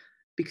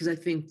 because I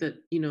think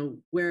that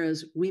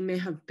whereas we may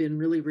have been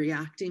really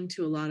reacting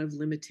to a lot of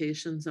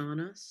limitations on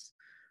us,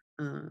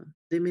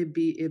 they may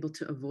be able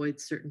to avoid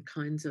certain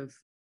kinds of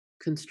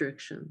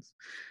constrictions.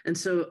 And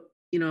so,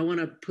 I want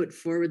to put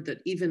forward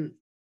that even,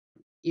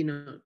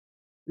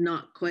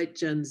 not quite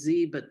Gen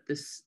Z, but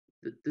this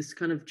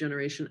kind of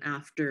generation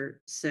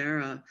after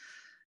Cyra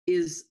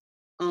is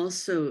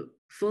also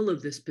full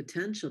of this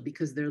potential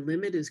because their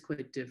limit is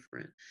quite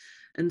different.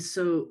 And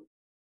so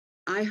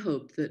I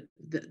hope that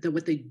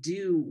what they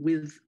do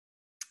with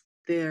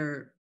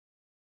their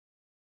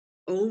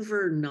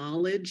over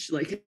knowledge,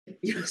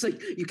 it's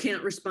like you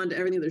can't respond to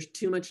everything. There's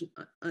too much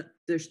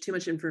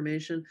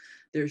information.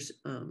 There's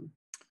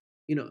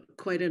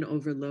quite an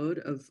overload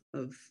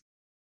of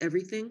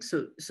everything.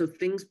 So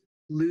things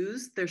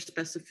lose their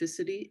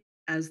specificity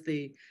as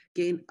they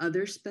gain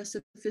other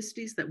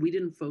specificities that we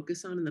didn't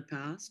focus on in the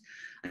past.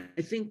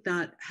 I think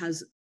that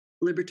has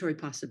liberatory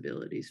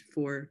possibilities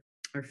for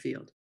our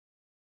field.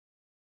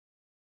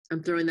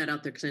 I'm throwing that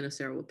out there because I know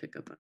Sarah will pick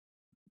up on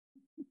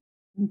it.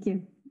 Thank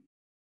you.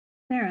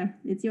 Sarah,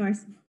 it's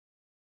yours.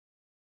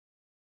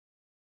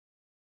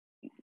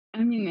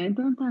 I mean, I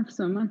don't have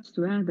so much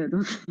to add.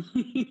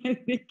 I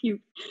think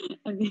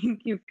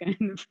you've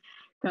kind of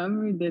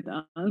covered it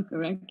all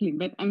correctly.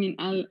 But I mean,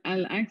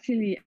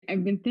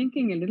 I've been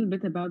thinking a little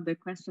bit about the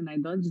question I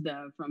dodged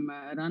from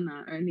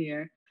Rhana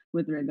earlier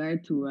with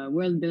regard to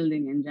world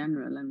building in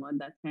general and what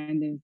that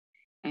kind of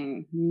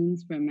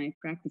means for my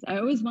practice. I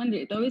always wonder,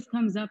 it always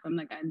comes up. I'm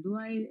like, do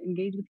I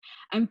engage with?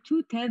 I'm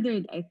too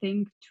tethered, I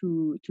think,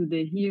 to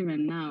the here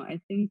and now.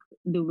 I think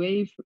the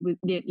way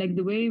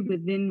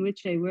within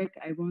which I work,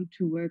 I want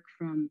to work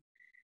from.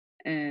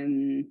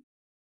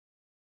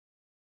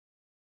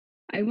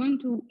 I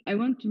want to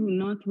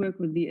not work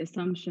with the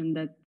assumption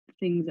that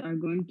things are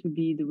going to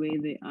be the way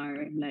they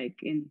are,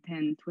 like in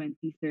 10,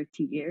 20,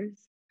 30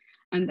 years,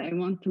 and I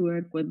want to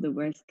work with the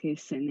worst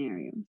case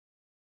scenario.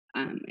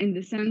 In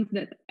the sense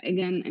that,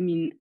 again, I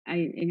mean,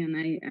 I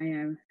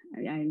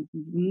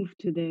moved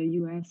to the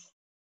US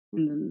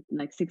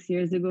like 6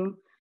 years ago,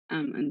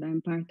 and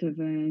I'm part of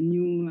a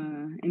new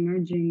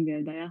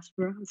emerging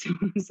diaspora,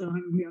 so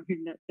I'm young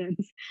in that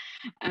sense.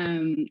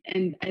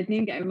 And I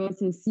think I've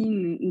also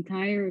seen the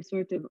entire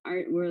sort of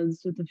art world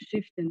sort of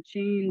shift and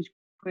change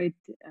quite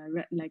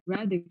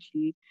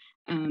radically,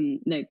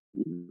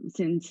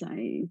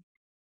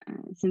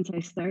 since I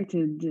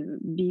started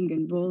being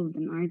involved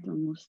in art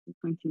almost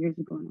 20 years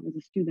ago when I was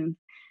a student.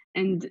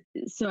 And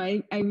so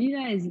I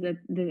realized that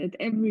at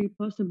every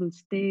possible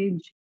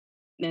stage,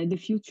 the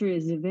future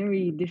is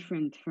very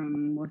different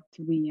from what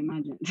we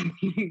imagined.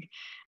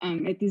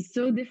 It is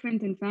so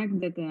different, in fact,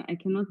 that I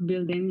cannot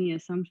build any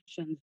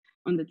assumptions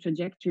on the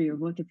trajectory of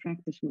what the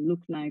practice will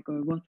look like,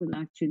 or what will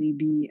actually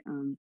be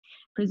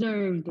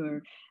preserved,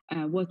 or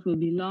what will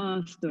be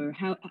lost, or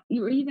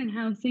even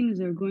how things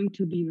are going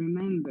to be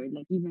remembered.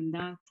 Like even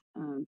that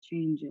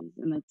changes,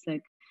 and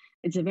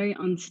it's a very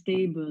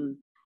unstable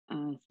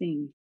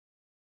thing.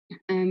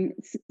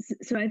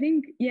 So I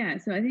think,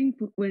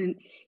 when,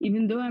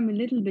 even though I'm a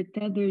little bit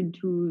tethered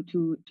to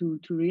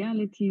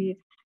reality,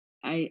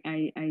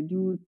 I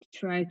do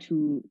try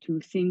to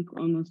think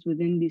almost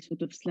within these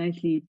sort of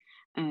slightly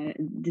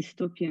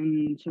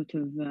dystopian sort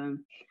of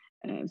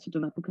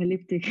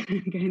apocalyptic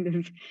kind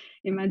of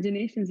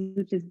imaginations,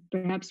 which is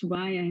perhaps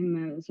why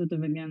I'm sort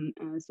of again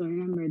so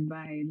enamored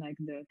by like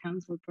the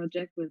Council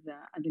project with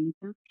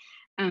Adelaide.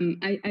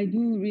 I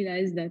do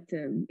realize that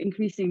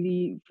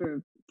increasingly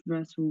for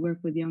us who work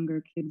with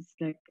younger kids,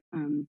 like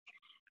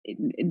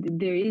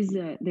there is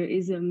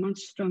a much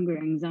stronger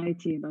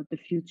anxiety about the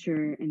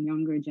future in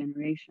younger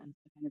generations.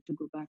 Kind of to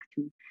go back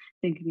to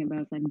thinking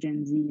about like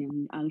Gen Z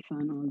and Alpha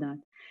and all that.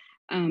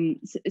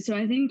 So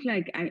I think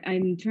like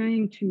I'm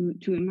trying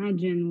to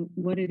imagine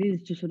what it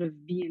is to sort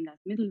of be in that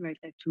middle, right?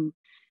 Like to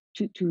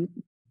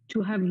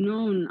have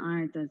known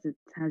art as it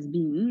has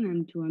been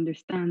and to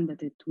understand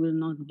that it will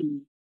not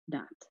be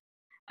that.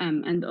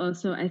 And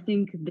also I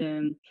think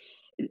there's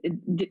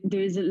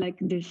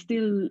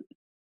still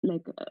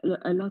like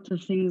a lot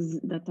of things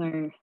that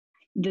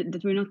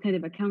we're not kind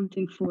of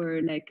accounting for,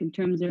 like in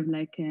terms of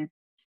like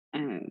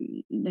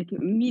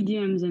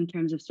mediums, in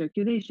terms of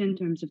circulation, in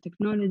terms of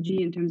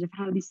technology, in terms of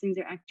how these things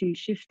are actually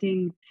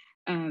shifting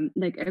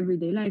like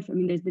everyday life. I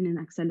mean, there's been an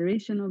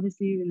acceleration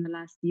obviously in the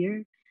last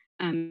year.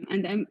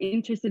 And I'm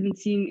interested in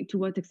seeing to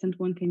what extent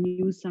one can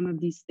use some of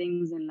these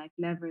things and like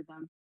lever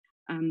them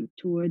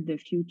toward the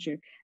future.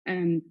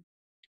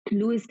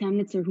 Louis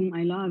Kamnitzer, whom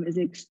I love, is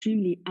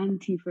extremely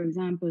anti, for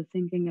example,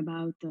 thinking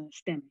about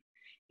STEM.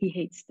 He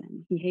hates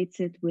STEM. He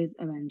hates it with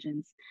a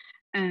vengeance.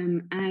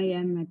 I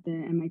am at the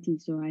MIT,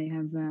 so I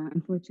have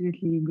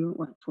unfortunately grown,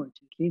 well,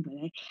 fortunately, but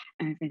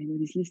if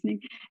anybody's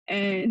listening,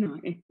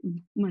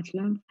 much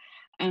love.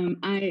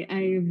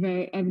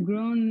 I've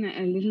grown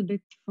a little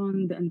bit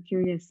fond and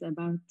curious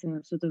about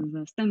sort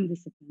of STEM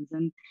disciplines,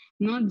 and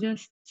not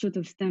just sort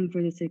of STEM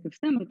for the sake of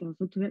STEM, but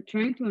also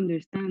trying to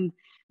understand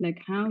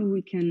like how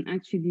we can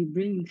actually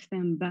bring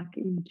STEM back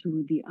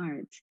into the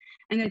arts.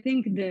 And I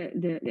think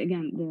the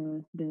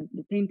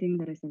painting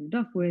that I started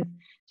off with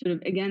sort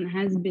of again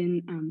has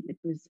been it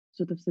was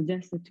sort of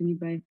suggested to me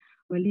by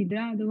Walid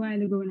Raad a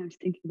while ago when I was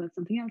thinking about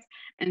something else,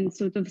 and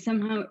sort of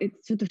somehow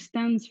it sort of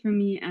stands for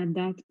me at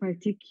that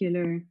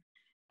particular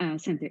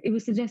center. It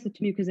was suggested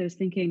to me because I was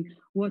thinking,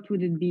 what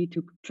would it be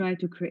to try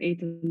to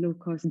create a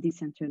low-cost,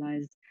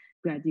 decentralized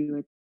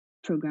graduate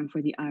program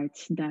for the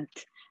arts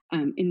that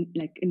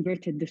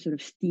inverted the sort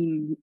of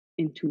STEAM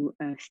into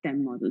a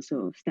STEM model,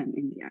 so STEM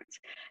in the arts,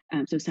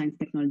 so science,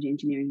 technology,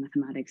 engineering,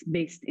 mathematics,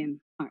 based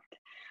in art.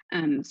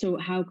 So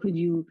how could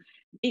you,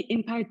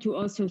 in part to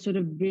also sort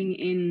of bring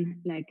in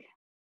like,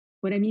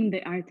 what I mean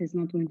the art is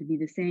not going to be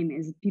the same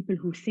is people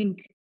who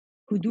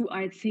do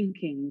art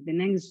thinking, the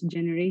next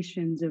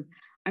generations of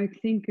art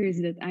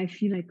thinkers that I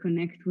feel I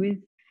connect with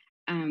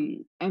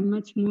are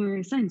much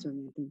more science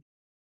oriented.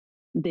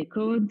 They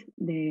code,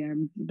 they are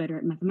better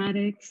at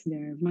mathematics,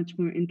 they're much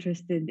more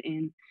interested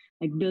in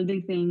like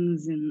building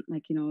things and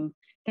like, you know,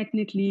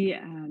 technically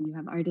you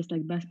have artists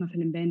like Basma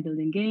Filimben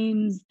building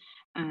games.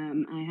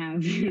 I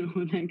have, you know,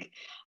 like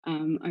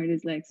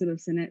artists like sort of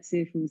Sanet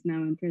Sif, who's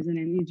now in prison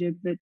in Egypt,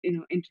 but, you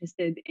know,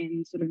 interested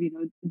in sort of, you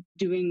know,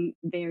 doing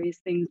various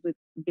things with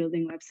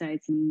building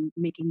websites and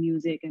making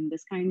music and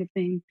this kind of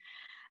thing.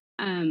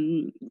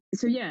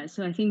 So yeah,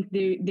 so I think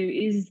there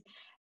is,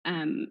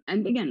 and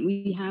again,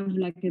 we have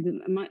like a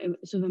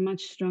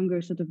much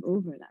stronger sort of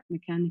overlap,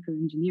 mechanical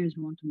engineers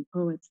who want to be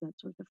poets, that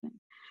sort of thing.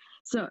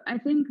 So I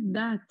think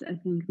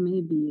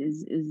maybe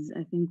is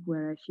I think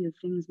where I feel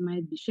things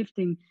might be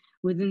shifting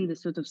within the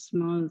sort of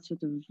small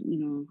sort of, you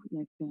know,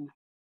 like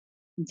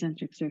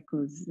concentric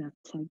circles that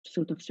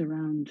sort of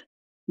surround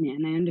me.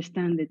 And I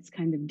understand it's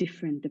kind of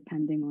different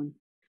depending on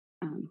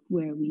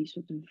where we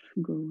sort of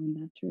go in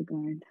that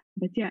regard.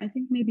 But yeah, I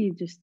think maybe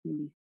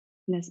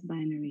less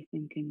binary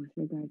thinking with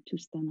regard to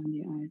STEM and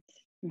the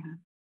arts,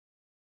 perhaps.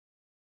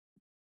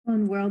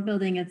 And world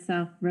building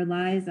itself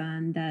relies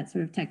on that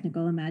sort of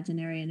technical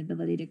imaginary and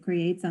ability to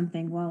create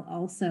something while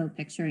also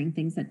picturing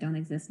things that don't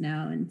exist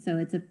now. And so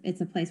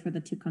it's a place where the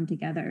two come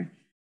together.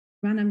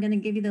 Ron, I'm going to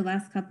give you the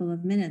last couple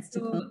of minutes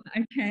to close.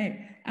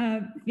 Okay.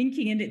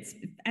 Thinking, and it's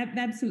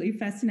absolutely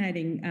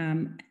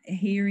fascinating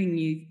hearing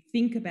you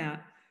think about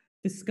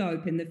the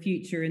scope and the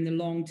future and the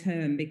long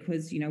term,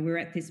 because, you know, we're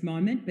at this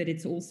moment, but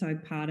it's also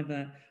part of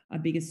a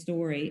bigger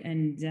story.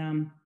 And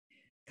a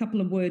couple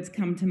of words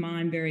come to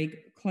mind very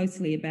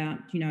closely about,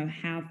 you know,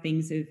 how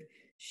things have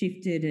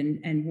shifted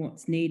and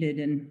what's needed.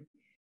 And,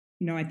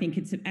 you know, I think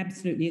it's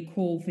absolutely a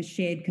call for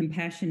shared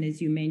compassion,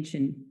 as you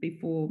mentioned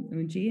before,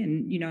 Eungie.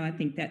 And, you know, I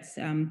think that's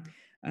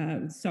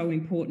so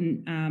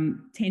important.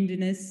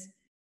 Tenderness,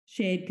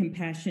 shared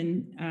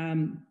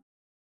compassion,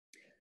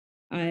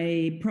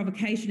 a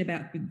provocation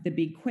about the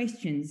big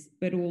questions,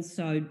 but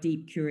also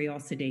deep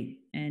curiosity.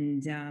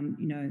 And,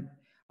 you know,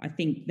 I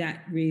think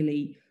that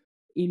really,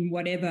 in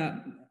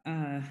whatever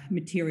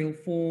material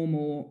form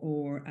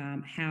or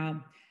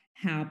how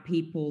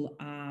people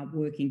are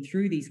working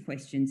through these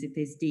questions, if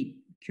there's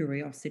deep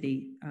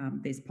curiosity,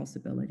 there's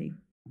possibility.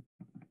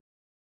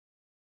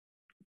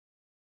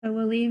 So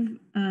we'll leave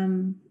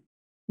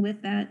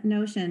with that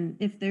notion.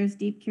 If there's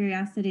deep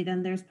curiosity,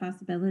 then there's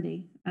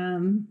possibility.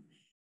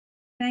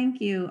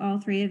 Thank you, all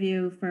three of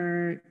you,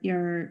 for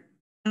your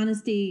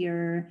honesty,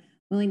 your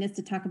willingness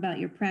to talk about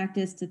your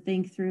practice, to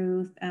think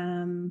through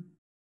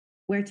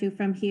where to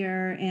from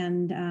here,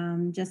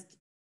 and just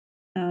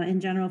in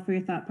general for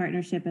your thought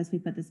partnership as we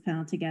put this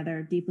panel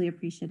together. Deeply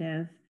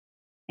appreciative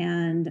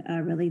and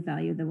really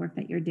value the work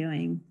that you're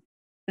doing.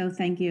 So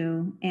thank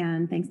you.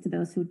 And thanks to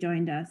those who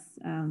joined us.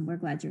 We're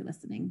glad you're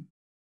listening.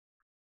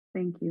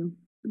 Thank you.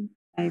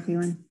 Bye,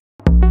 everyone.